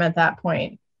Instagram at that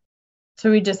point. So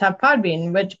we just have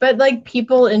Podbean, but like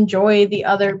people enjoy the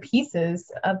other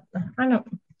pieces of,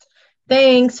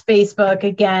 thanks, Facebook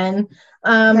again.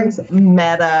 Thanks,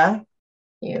 Meta.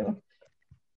 Ew.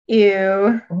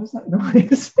 What was that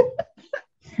noise?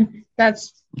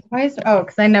 Because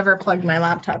I never plugged my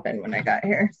laptop in when I got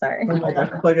here. Sorry. Oh my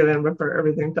gosh, plug it in before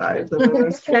everything dies. And then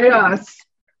there's chaos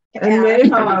and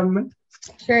mayhem.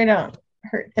 Sure, I don't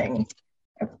hurt things.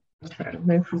 Okay,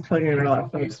 maybe we're plugging in our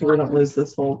laptop so we don't lose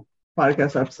this whole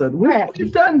podcast episode.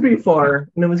 We've done before,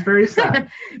 and it was very sad.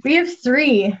 We have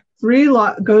three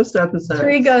ghost episodes.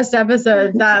 3 ghost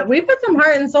episodes that we put some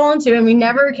heart and soul into, and we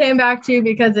never came back to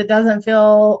because it doesn't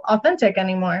feel authentic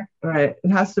anymore. Right. It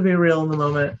has to be real in the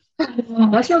moment.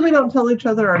 That's why we don't tell each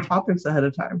other our topics ahead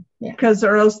of time. Because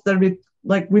or else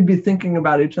we'd be thinking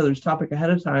about each other's topic ahead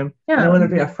of time. Yeah. And it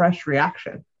wouldn't be a fresh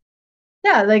reaction.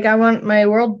 Yeah, like I want my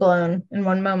world blown in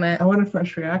one moment. I want a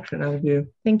fresh reaction out of you.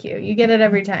 Thank you. You get it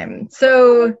every time.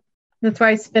 So that's why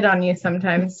I spit on you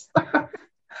sometimes.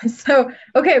 So,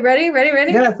 okay, ready?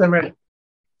 Yes, I'm ready.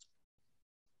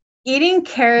 Eating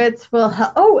carrots will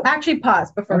help. Oh, actually,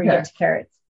 pause before we get to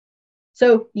carrots.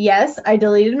 So, yes, I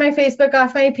deleted my Facebook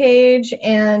off my page,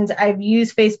 and I've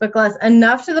used Facebook less,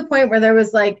 enough to the point where there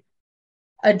was like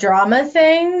a drama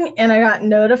thing, and I got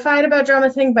notified about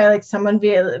drama thing by like someone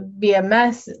via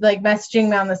messaging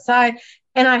me on the side,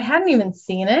 and I hadn't even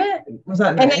seen it. Was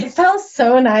that nice? And it felt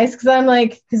so nice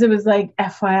because it was like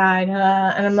FYI,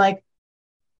 and I'm like,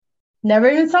 never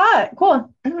even saw it.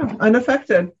 Cool. Yeah,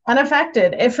 unaffected.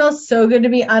 It feels so good to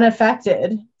be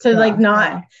unaffected, to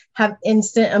not have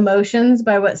instant emotions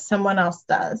by what someone else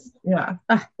does. Yeah.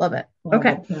 Love it.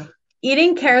 Okay.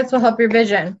 Eating carrots will help your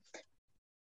vision.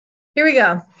 Here we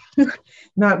go.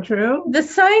 Not true. The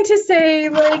scientists say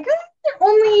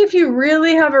only if you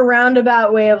really have a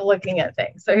roundabout way of looking at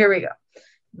things. So here we go.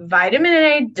 Vitamin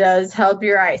A does help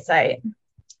your eyesight.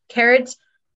 Carrots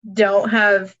don't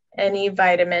have any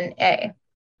vitamin A.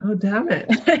 Oh, damn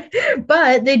it.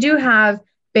 But they do have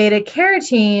beta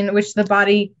carotene, which the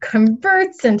body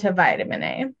converts into vitamin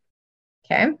A.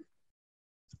 Okay.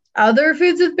 Other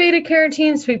foods with beta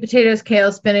carotene: sweet potatoes,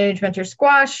 kale, spinach, winter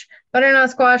squash, butternut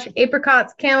squash,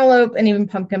 apricots, cantaloupe, and even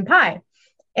pumpkin pie.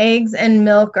 Eggs and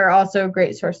milk are also a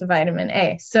great source of vitamin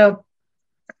A. So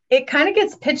it kind of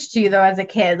gets pitched to you though as a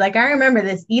kid. Like I remember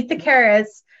this: eat the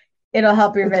carrots, it'll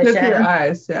help your vision. Your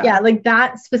eyes, yeah. Yeah, like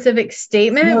that specific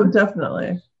statement. No,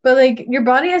 definitely. But like your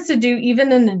body has to do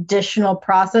even an additional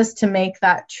process to make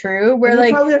that true. Where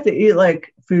you probably have to eat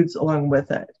like foods along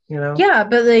with it, you know? Yeah,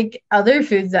 but like other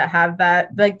foods that have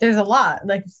that, like there's a lot,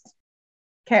 like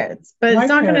carrots, but it's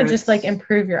not going to just like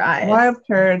improve your eyes. Why have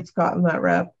carrots gotten that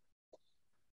rep?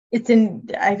 I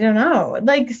don't know.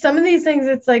 Like some of these things,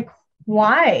 it's like,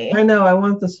 why? I know. I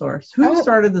want the source. Who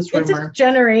started this rumor? It's a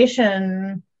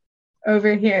generation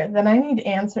over here that I need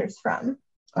answers from.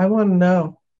 I want to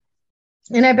know.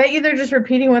 And I bet you they're just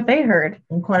repeating what they heard.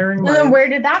 Inquiring minds. And then where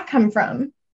did that come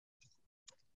from?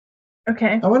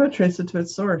 Okay. I want to trace it to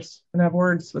its source and have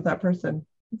words with that person.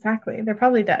 Exactly. They're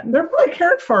probably dead. They're probably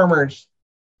carrot farmers.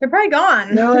 They're probably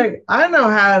gone. They're like, I know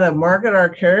how to market our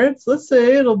carrots. Let's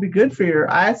say it'll be good for your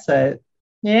eyesight.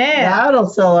 Yeah. That'll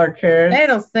sell our carrots.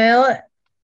 It'll sell it.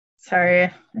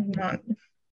 Sorry.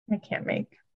 I can't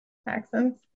make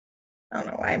accents. I don't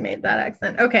know why I made that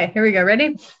accent. Okay, here we go.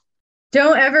 Ready?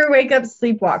 Don't ever wake up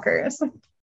sleepwalkers.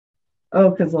 Oh,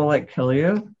 because they'll like kill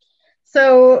you?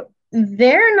 So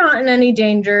they're not in any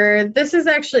danger. This is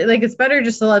actually like, it's better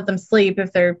just to let them sleep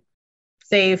if they're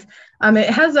safe. It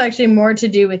has actually more to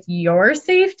do with your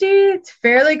safety. It's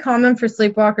fairly common for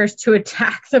sleepwalkers to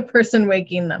attack the person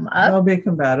waking them up. They'll be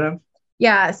combative.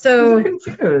 Yeah. So I'm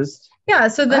confused. Yeah.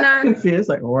 So I'm confused.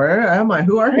 Like, where am I?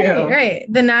 Who are you? Right.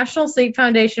 The National Sleep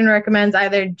Foundation recommends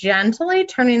either gently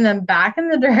turning them back in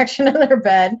the direction of their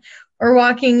bed or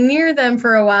walking near them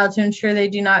for a while to ensure they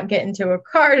do not get into a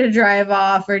car to drive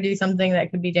off or do something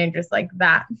that could be dangerous like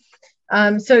that.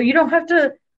 So you don't have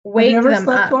to wake have you ever them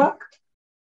up. Walk?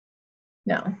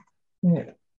 No.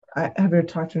 Yeah. Have you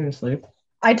talked in your sleep?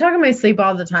 I talk in my sleep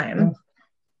all the time. Oh.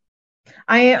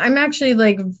 I'm actually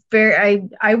like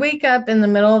I wake up in the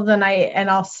middle of the night and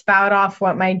I'll spout off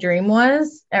what my dream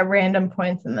was at random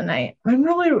points in the night. I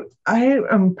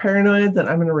am paranoid that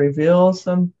I'm going to reveal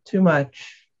too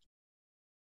much.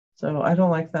 So I don't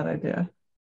like that idea.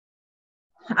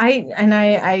 I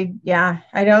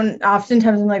don't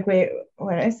oftentimes I'm like, wait,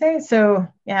 what did I say? So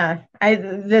yeah,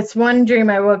 this one dream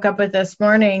I woke up with this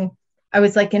morning, I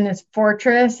was like in this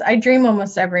fortress. I dream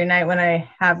almost every night when I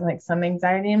have like some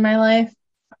anxiety in my life.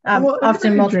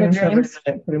 Often multiple dreams.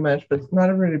 Pretty much, but not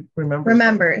everybody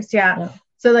remembers. Yeah.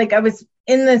 So like I was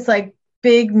in this like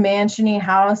big mansion-y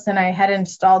house and I had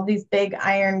installed these big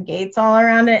iron gates all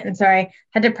around it. And so I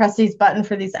had to press these buttons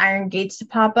for these iron gates to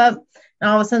pop up. And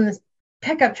all of a sudden this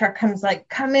pickup truck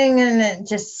coming and it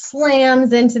just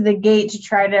slams into the gate to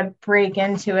try to break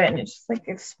into it and it just like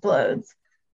explodes.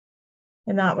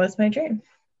 And that was my dream.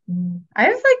 I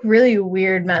have like really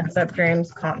weird messed up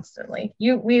dreams constantly.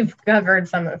 We've covered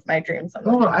some of my dreams.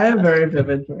 I have very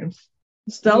vivid dreams.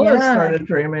 Stella started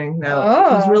dreaming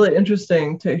now. It's really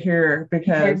interesting to hear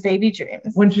because baby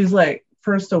dreams. When she's like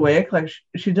first awake, like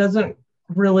she doesn't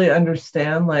really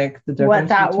understand like the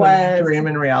difference between dream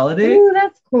and reality. Ooh,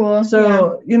 that's cool.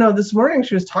 So, this morning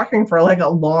she was talking for like a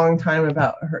long time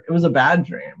about her. It was a bad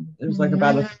dream. It was like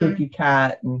about a spooky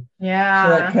cat. And so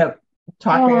I kept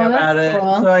talking about it.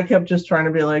 Cool. So I kept just trying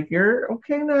to be like, you're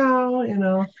okay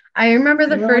now, I remember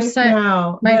the first time.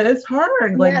 Now. But it's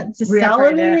hard. Like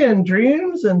reality and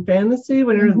dreams and fantasy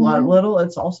when you're little,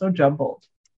 it's also jumbled.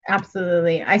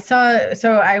 Absolutely.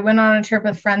 I went on a trip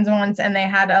with friends once and they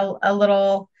had a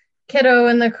little kiddo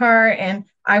in the car and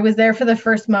I was there for the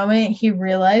first moment. He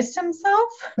realized himself.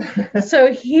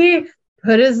 So he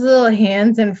put his little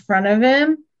hands in front of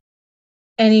him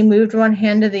and he moved one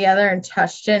hand to the other and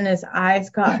touched it and his eyes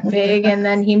got big. And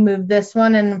then he moved this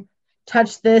one and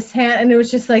touched this hand. And it was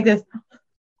just like this,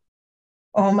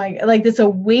 oh my, like this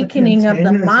awakening of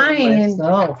the mind.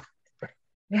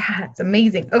 Yeah, it's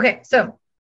amazing. Okay. So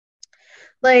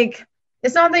like,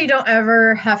 it's not that you don't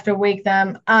ever have to wake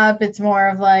them up. It's more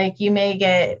of like you may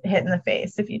get hit in the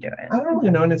face if you do it. I don't really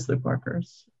know any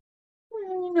sleepwalkers. I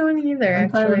don't know any either,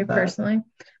 actually, personally.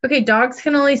 Okay, dogs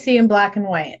can only see in black and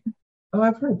white. Oh,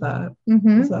 I've heard that.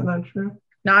 Mm-hmm. Is that not true?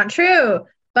 Not true.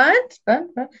 But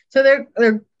so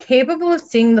they're capable of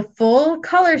seeing the full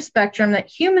color spectrum that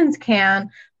humans can,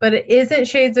 but it isn't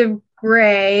shades of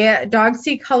gray. Dogs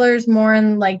see colors more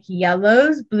in like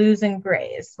yellows, blues, and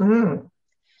grays. Mm.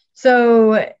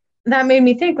 So that made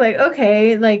me think like,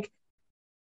 okay, like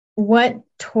what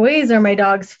toys are my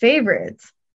dog's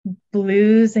favorites?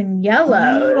 Blues and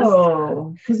yellows.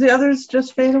 Oh, because the others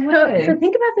just fade away. So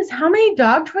think about this. How many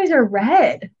dog toys are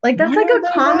red? Like that's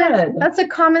that's a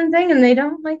common thing and they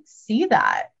don't like see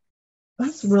that.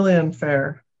 That's really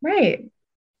unfair. Right.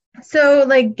 So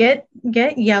like get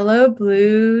yellow,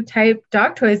 blue type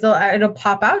dog toys. It'll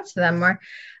pop out to them more.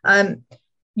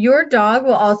 Your dog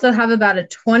will also have about a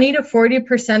 20 to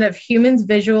 40% of humans'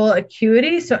 visual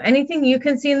acuity. So anything you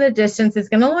can see in the distance is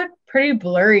going to look pretty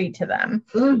blurry to them.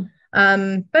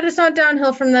 But it's not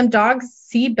downhill from them. Dogs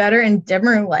see better in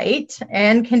dimmer light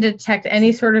and can detect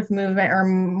any sort of movement or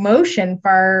motion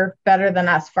far better than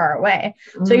us far away.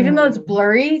 So even though it's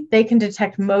blurry, they can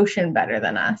detect motion better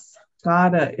than us.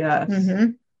 Got it. Yes.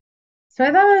 Mm-hmm. So I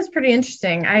thought that was pretty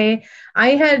interesting. I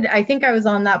think I was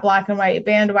on that black and white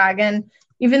bandwagon,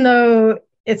 even though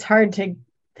it's hard to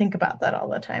think about that all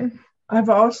the time. I've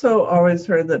also always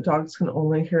heard that dogs can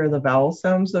only hear the vowel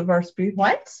sounds of our speech.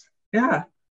 What? Yeah.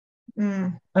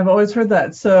 I've always heard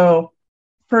that. So,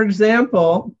 for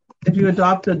example, if you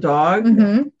adopt a dog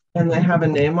and they have a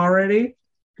name already,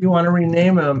 you want to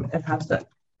rename them, it has to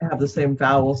have the same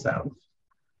vowel sound.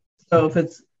 So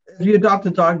if you adopt a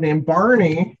dog named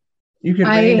Barney, you could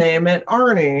rename it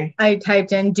Arnie. I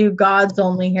typed in, do gods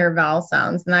only hear vowel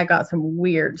sounds? And I got some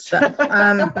weird stuff.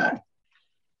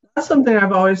 That's something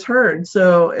I've always heard.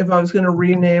 So if I was going to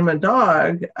rename a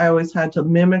dog, I always had to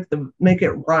make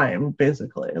it rhyme,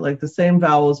 basically, like the same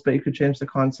vowels, but you could change the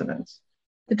consonants.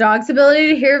 The dog's ability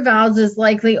to hear vowels is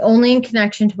likely only in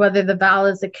connection to whether the vowel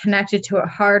is connected to a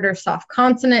hard or soft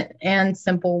consonant and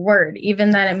simple word.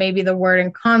 Even then, it may be the word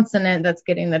and consonant that's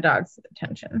getting the dog's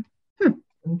attention.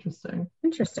 Interesting.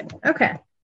 Okay.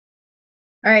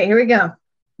 All right, here we go.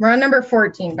 We're on number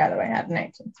 14, by the way. I had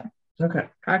 19. So okay.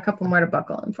 Got a couple more to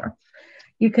buckle in for.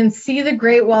 You can see the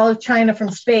Great Wall of China from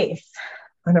space.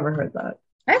 I never heard that.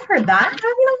 I've heard that. How have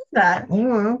you not heard that? I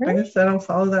don't know. Really? I guess I don't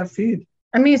follow that feed.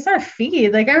 I mean, it's not a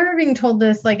feed. Like, I remember being told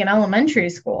this like in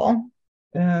elementary school.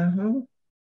 Yeah.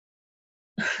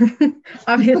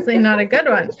 Obviously not a good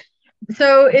one.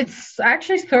 So it's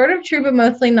actually sort of true, but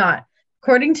mostly not.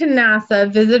 According to NASA,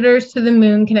 visitors to the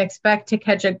moon can expect to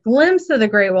catch a glimpse of the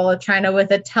Great Wall of China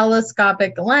with a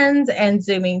telescopic lens and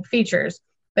zooming features,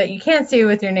 but you can't see it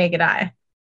with your naked eye.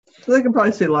 So they can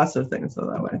probably see lots of things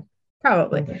that way.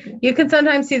 Probably. You can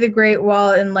sometimes see the Great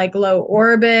Wall in like low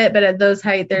orbit, but at those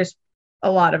heights, there's a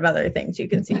lot of other things you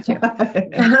can see too.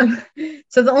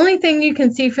 So the only thing you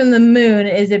can see from the moon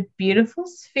is a beautiful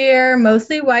sphere,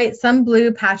 mostly white, some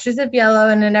blue, patches of yellow,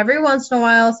 and then every once in a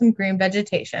while, some green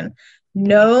vegetation.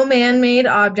 No man-made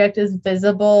object is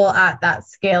visible at that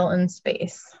scale in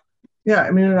space. Yeah,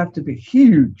 I mean, it'd have to be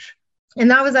huge.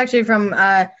 And that was actually from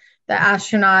the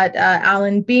astronaut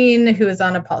Alan Bean, who was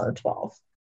on Apollo 12.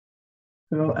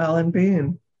 Go Alan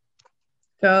Bean.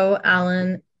 Go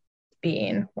Alan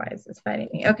Bean. Why is this fighting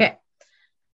me? Okay.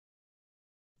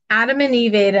 Adam and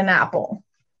Eve ate an apple.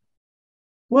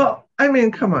 Well, I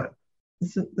mean, come on.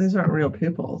 These aren't real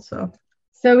people, so.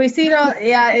 So we see it all.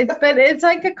 Yeah, it's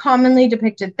like a commonly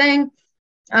depicted thing.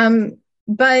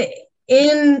 But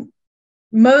in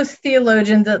most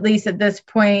theologians, at least at this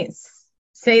point,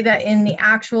 say that in the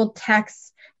actual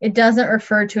text, it doesn't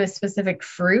refer to a specific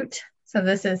fruit. So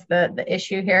this is the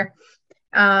issue here.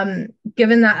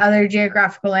 Given that other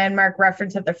geographical landmark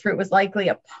reference that the fruit was likely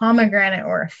a pomegranate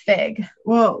or a fig.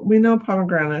 Well, we know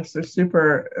pomegranates are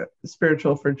super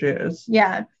spiritual for Jews.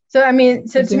 Yeah. So, I mean,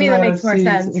 so to me, that makes more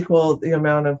sense. Equal the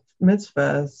amount of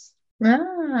mitzvahs.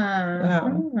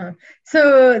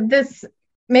 So this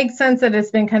makes sense that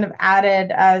it's been kind of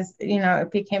added as, it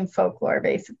became folklore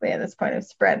basically at this point. It's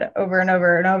spread over and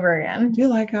over and over again. Do you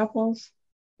like apples?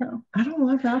 No. I don't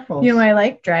like apples. You know what I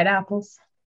like? Dried apples.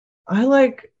 I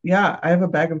have a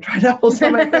bag of dried apples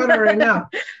on my counter right now.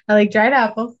 I like dried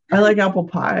apples. I like apple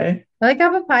pie. I like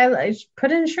apple pie.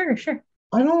 Put in sugar, sure.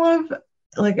 I don't love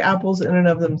apples in and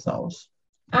of themselves.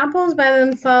 Apples by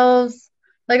themselves,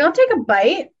 I'll take a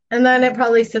bite and then it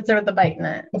probably sits there with the bite in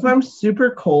it. If I'm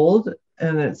super cold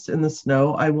and it's in the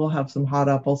snow, I will have some hot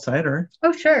apple cider.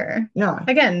 Oh, sure. Yeah.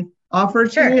 Again, offer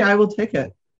to me, I will take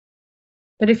it.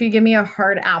 But if you give me a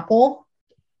hard apple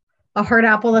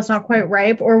that's not quite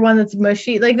ripe or one that's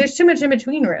mushy, there's too much in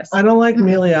between risk. I don't like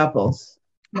mealy apples.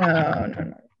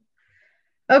 No.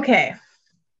 Okay.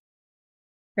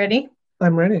 Ready?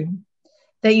 I'm ready.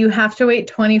 That you have to wait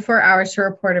 24 hours to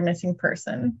report a missing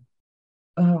person.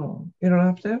 Oh, you don't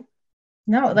have to?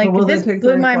 No, this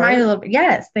blew my mind a little bit.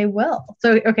 Yes, they will.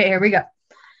 So, okay, here we go.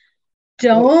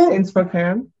 In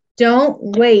Spokane? Don't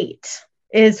wait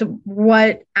is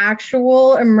what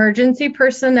actual emergency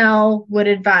personnel would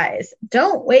advise.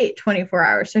 Don't wait 24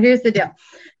 hours. So here's the deal.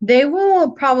 They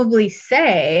will probably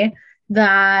say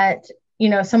that,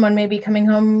 someone may be coming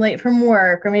home late from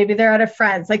work, or maybe they're at a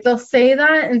friend's. They'll say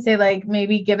that and say,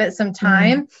 maybe give it some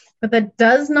time, but that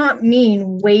does not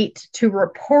mean wait to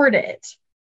report it.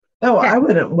 Oh, okay. I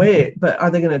wouldn't wait, but are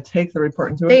they going to take the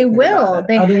report and do They will. Are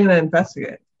they going to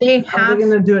investigate? Are they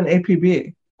going to do an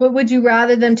APB? But would you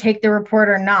rather them take the report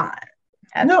or not?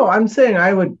 No, I'm saying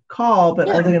I would call, but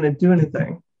are they going to do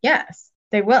anything? Yes,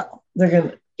 they will. They're going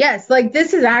to. Yes,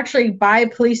 this is actually by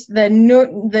police. The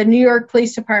New York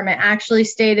Police Department actually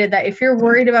stated that if you're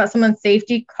worried about someone's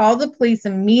safety, call the police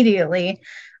immediately.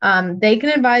 They can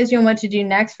advise you on what to do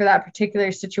next for that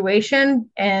particular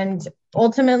situation. And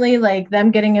ultimately,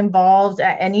 them getting involved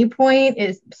at any point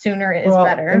is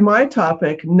better. In my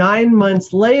topic, 9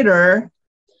 months later,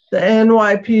 the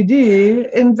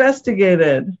NYPD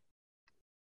investigated.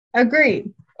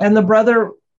 Agreed. And the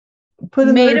brother put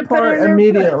in the report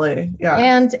immediately. Yeah.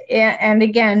 And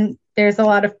again, there's a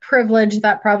lot of privilege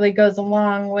that probably goes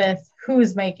along with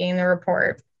who's making the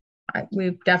report.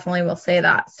 We definitely will say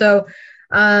that. So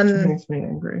it makes me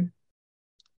angry.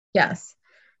 Yes.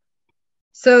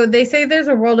 So they say there's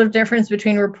a world of difference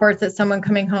between reports that someone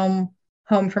coming home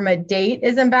from a date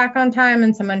isn't back on time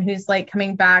and someone who's like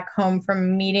coming back home from a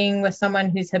meeting with someone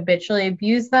who's habitually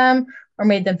abused them or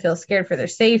made them feel scared for their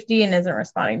safety and isn't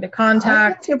responding to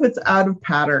contact. I think if it's out of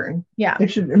pattern, yeah,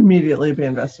 it should immediately be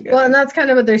investigated. Well, and that's kind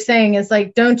of what they're saying is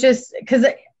like, don't just, because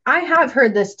I have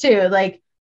heard this too, like,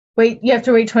 wait, you have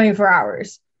to wait 24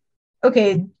 hours.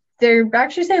 Okay, they're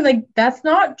actually saying like, that's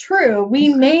not true.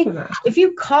 If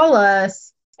you call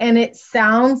us and it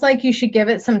sounds like you should give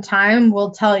it some time,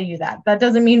 we'll tell you that. That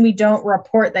doesn't mean we don't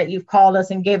report that you've called us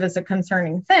and gave us a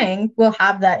concerning thing. We'll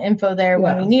have that info there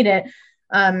when we need it.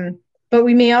 But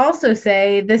we may also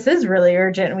say, this is really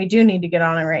urgent and we do need to get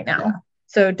on it right now. Yeah.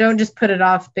 So don't just put it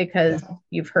off because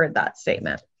you've heard that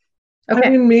statement. Okay. I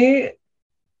mean,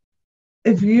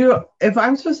 if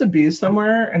I'm supposed to be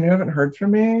somewhere and you haven't heard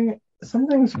from me,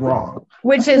 something's wrong.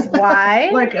 Which is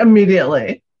why, like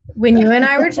immediately, when you and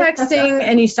I were texting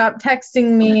and you stopped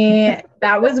texting me,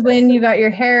 that was when you got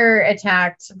your hair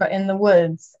attacked in the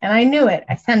woods. And I knew it.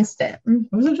 I sensed it. It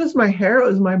wasn't just my hair, it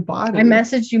was my body. I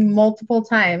messaged you multiple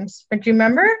times. But do you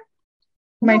remember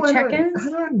my check-ins? I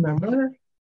don't remember.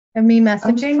 Of me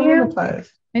messaging you?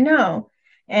 I know.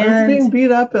 And I was being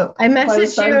beat up. I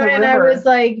messaged you and I was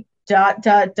like, ...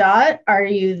 are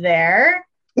you there?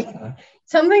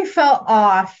 Something felt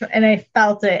off and I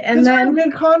felt it. And then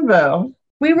mid-convo.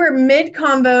 We were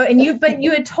mid-convo and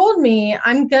you had told me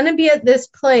I'm going to be at this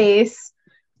place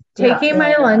taking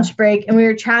my lunch break, and we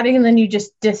were chatting and then you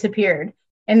just disappeared.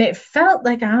 And it felt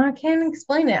like, I can't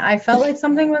explain it. I felt like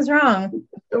something was wrong.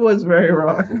 It was very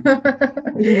wrong.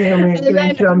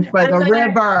 Getting jumped by the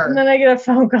river. And then I get a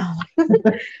phone call.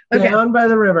 Okay. Down by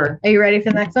the river. Are you ready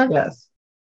for the next one? Yes.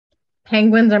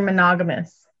 Penguins are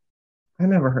monogamous. I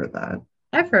never heard that.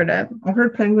 I've heard it. I've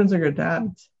heard penguins are good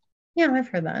dads. Yeah, I've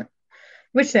heard that.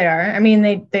 Which they are. I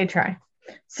mean, they try.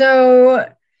 So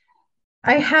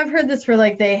I have heard this for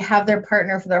like they have their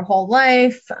partner for their whole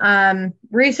life.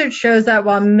 Research shows that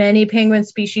while many penguin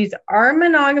species are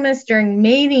monogamous during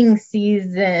mating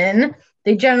season,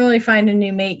 they generally find a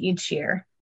new mate each year.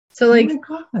 So like,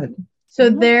 oh my God. So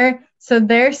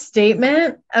their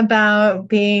statement about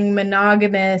being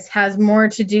monogamous has more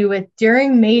to do with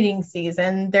during mating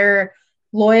season, they're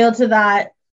loyal to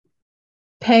that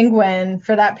penguin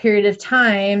for that period of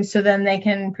time, so then they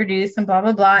can produce and blah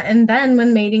blah blah, and then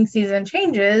when mating season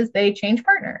changes, they change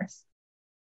partners.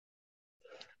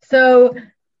 So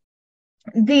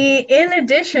in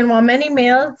addition, while many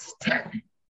males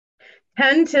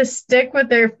tend to stick with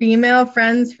their female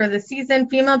friends for the season,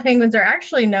 female penguins are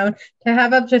actually known to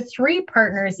have up to 3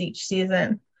 partners each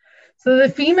season. So the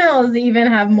females even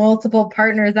have multiple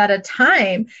partners at a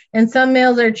time, and some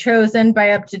males are chosen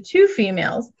by up to 2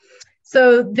 females.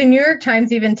 So the New York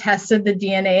Times even tested the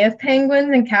DNA of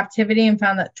penguins in captivity and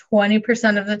found that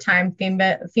 20% of the time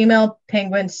female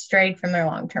penguins strayed from their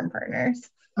long-term partners.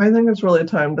 I think it's really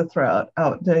time to throw out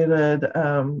outdated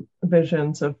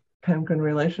visions of penguin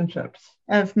relationships.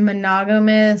 Of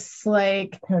monogamous,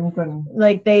 like penguin.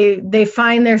 Like they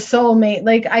find their soulmate.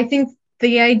 Like I think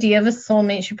the idea of a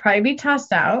soulmate should probably be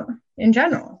tossed out in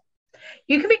general.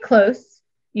 You can be close.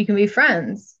 You can be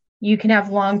friends. You can have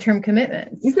long-term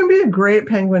commitments. You can be a great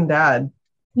penguin dad.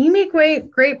 You make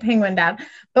great penguin dad.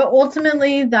 But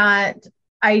ultimately, that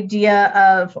idea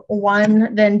of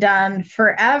one then done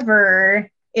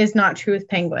forever is not true with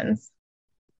penguins.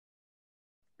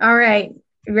 All right.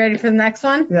 You ready for the next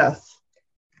one? Yes.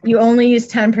 You only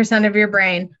use 10% of your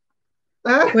brain.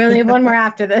 We only have one more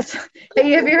after this. Have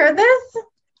you heard this?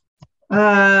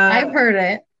 I've heard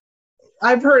it.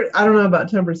 I don't know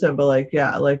about 10%, but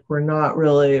like we're not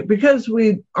really, because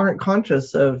we aren't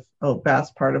conscious of a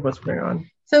vast part of what's going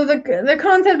on. So the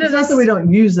concept is not that we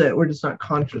don't use it, we're just not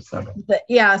conscious of it.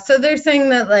 Yeah, so they're saying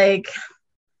that like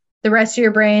the rest of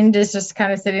your brain is just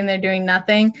kind of sitting there doing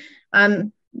nothing.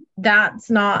 That's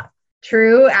not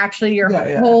true. Actually,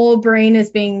 your whole brain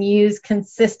is being used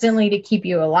consistently to keep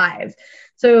you alive.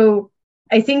 So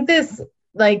I think this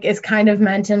like is kind of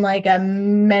meant in like a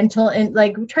mental and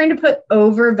like trying to put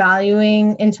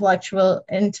overvaluing intellectual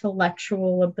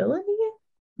ability,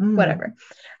 whatever,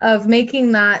 of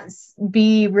making that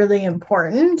be really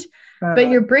important. But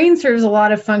your brain serves a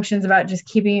lot of functions about just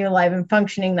keeping you alive and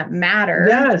functioning that matter.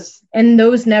 Yes. And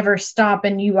those never stop,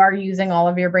 and you are using all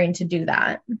of your brain to do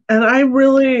that. And I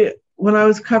really, when I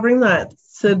was covering that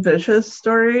Sid Vicious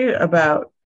story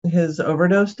about his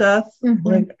overdose death,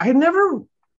 like I never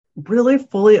really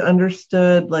fully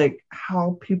understood like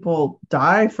how people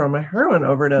die from a heroin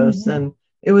overdose. And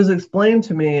it was explained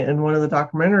to me in one of the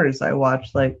documentaries I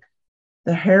watched, like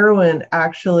the heroin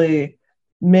actually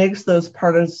makes those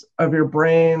parts of your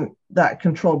brain that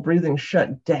control breathing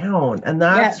shut down. And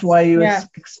that's why you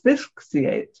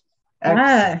asphyxiate.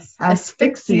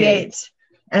 Asphyxiate.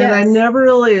 And I never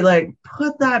really like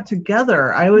put that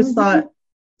together. I always thought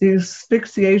the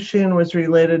asphyxiation was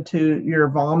related to your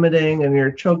vomiting and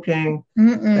your choking.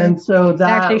 And so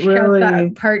that actually really shut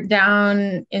that part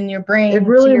down in your brain. It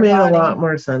really made a lot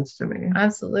more sense to me.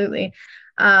 Absolutely.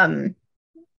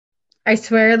 I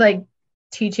swear, like,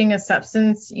 teaching a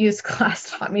substance use class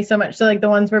taught me so much. So like the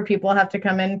ones where people have to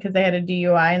come in because they had a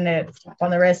DUI and they had slap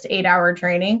on the wrist, 8-hour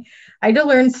training. I had to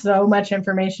learn so much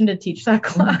information to teach that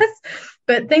class,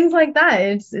 but things like that,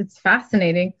 it's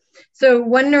fascinating. So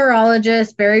one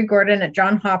neurologist, Barry Gordon at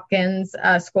Johns Hopkins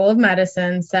School of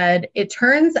Medicine, said, it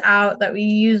turns out that we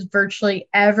use virtually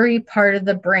every part of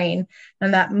the brain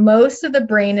and that most of the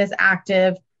brain is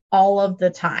active all of the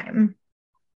time.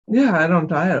 Yeah, I don't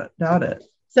doubt it.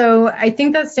 So I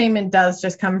think that statement does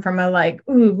just come from a like,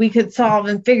 ooh, we could solve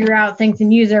and figure out things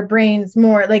and use our brains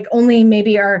more, like only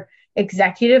maybe our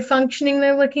executive functioning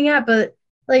they're looking at. But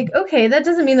like, okay, that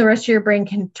doesn't mean the rest of your brain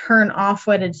can turn off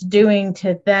what it's doing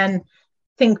to then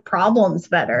think problems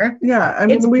better. Yeah, I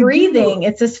mean, it's breathing.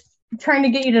 It's just trying to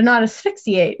get you to not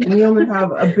asphyxiate. We only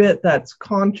have a bit that's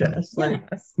conscious. Like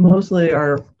mostly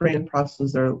our brain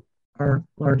processes are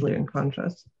largely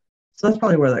unconscious. So that's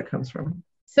probably where that comes from.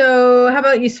 So how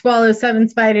about you swallow 7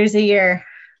 spiders a year?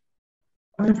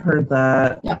 I've heard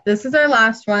that. Yeah, this is our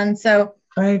last one. So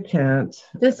I can't.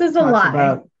 This is a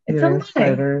lie. It's a lie.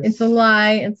 Spiders. It's a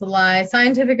lie. It's a lie.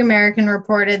 Scientific American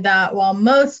reported that while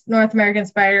most North American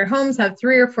spider homes have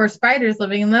 3 or 4 spiders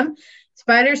living in them,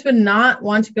 spiders would not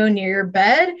want to go near your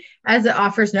bed as it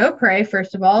offers no prey,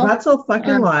 first of all. That's a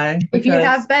fucking lie. If you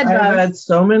have bed bugs. I've had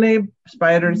so many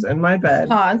spiders in my bed.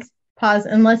 Pause.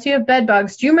 Unless you have bed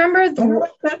bugs. Do you remember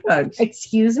bed bugs?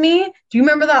 Excuse me? Do you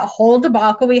remember that whole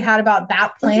debacle we had about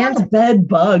that plant? It's not a bed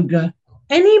bug.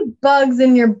 Any bugs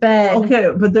in your bed?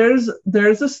 Okay, but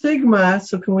there's a stigma.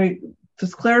 So can we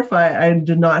just clarify? I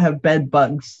did not have bed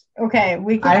bugs. Okay,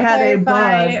 we can. I had a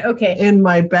bug in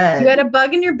my bed. You had a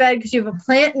bug in your bed because you have a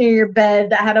plant near your bed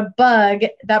that had a bug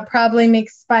that probably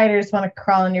makes spiders want to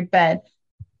crawl in your bed.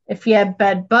 If you had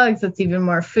bed bugs, that's even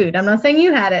more food. I'm not saying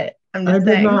you had it. I'm just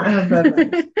saying. Did not have bed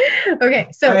bugs. Okay,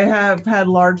 so I have had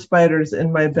large spiders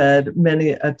in my bed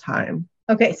many a time.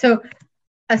 Okay, so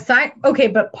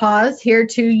but pause here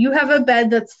too. You have a bed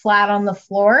that's flat on the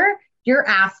floor. You're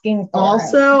asking for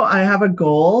Also, I have a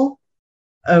goal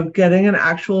of getting an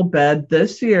actual bed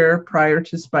this year prior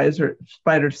to spider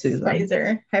season.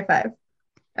 Spider, high five.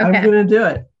 Okay. I'm going to do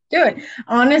it. Do it.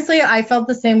 Honestly, I felt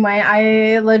the same way.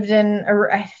 I lived in,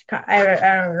 I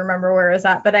don't remember where it was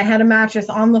at, but I had a mattress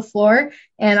on the floor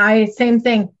and same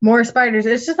thing, more spiders.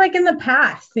 It's just like in the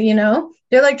past, you know,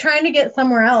 they're like trying to get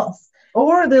somewhere else.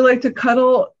 Or they like to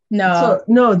cuddle.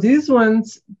 No, these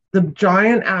ones, the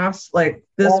giant ass, like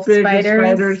this big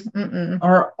spiders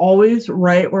are always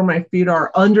right where my feet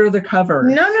are under the cover.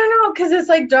 No, because it's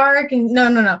like dark and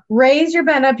no. Raise your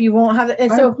bed up. You won't have it.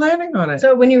 I'm planning on it.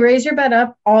 So when you raise your bed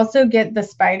up, also get the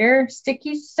spider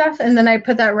sticky stuff. And then I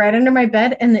put that right under my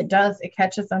bed and it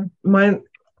catches them. Mine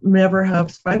never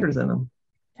have spiders in them.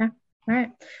 Yeah. All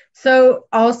right. So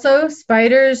also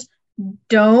spiders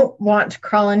don't want to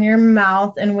crawl in your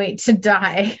mouth and wait to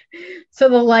die. So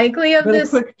the likelihood of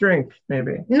this a quick drink,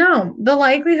 maybe. No, the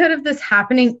likelihood of this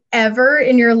happening ever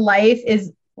in your life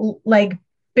is like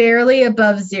barely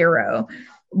above 0.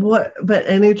 But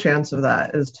any chance of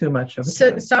that is too much of a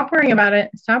chance. Stop worrying about it.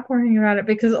 Stop worrying about it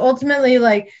because ultimately,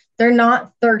 like, they're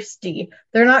not thirsty.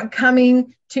 They're not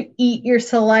coming to eat your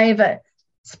saliva.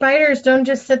 Spiders don't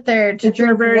just sit there to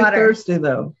drink water. They're very thirsty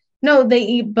though. No, they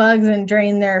eat bugs and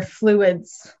drain their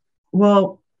fluids.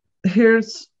 Well,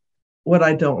 here's what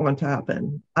I don't want to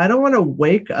happen. I don't want to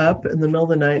wake up in the middle of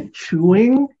the night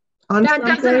chewing on something.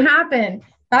 That doesn't happen.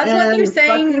 That's what you're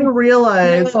saying. And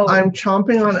realize I'm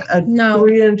chomping on a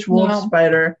 3-inch wolf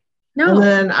spider. No. And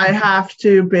then I have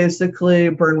to basically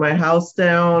burn my house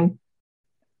down.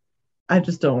 I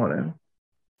just don't want to.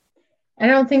 I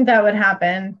don't think that would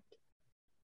happen.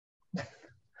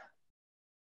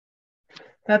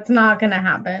 That's not going to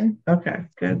happen. Okay,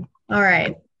 good. All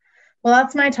right. Well,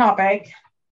 that's my topic.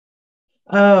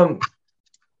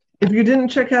 If you didn't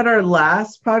check out our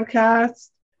last podcast,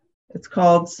 it's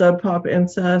called Sub Pop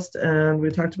Incest, and we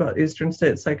talked about Eastern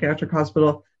State Psychiatric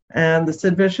Hospital and the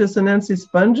Sid Vicious and Nancy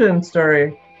Spungen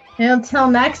story. Until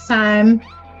next time.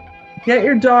 Get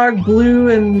your dog blue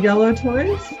and yellow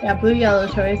toys. Yeah, blue, yellow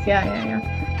toys. Yeah.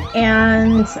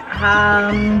 And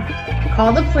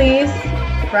call the police.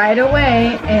 right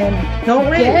away and Don't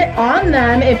wait. get on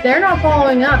them. If they're not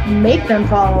following up, make them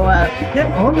follow up.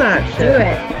 Get on that Do shit.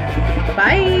 it.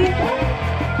 Bye.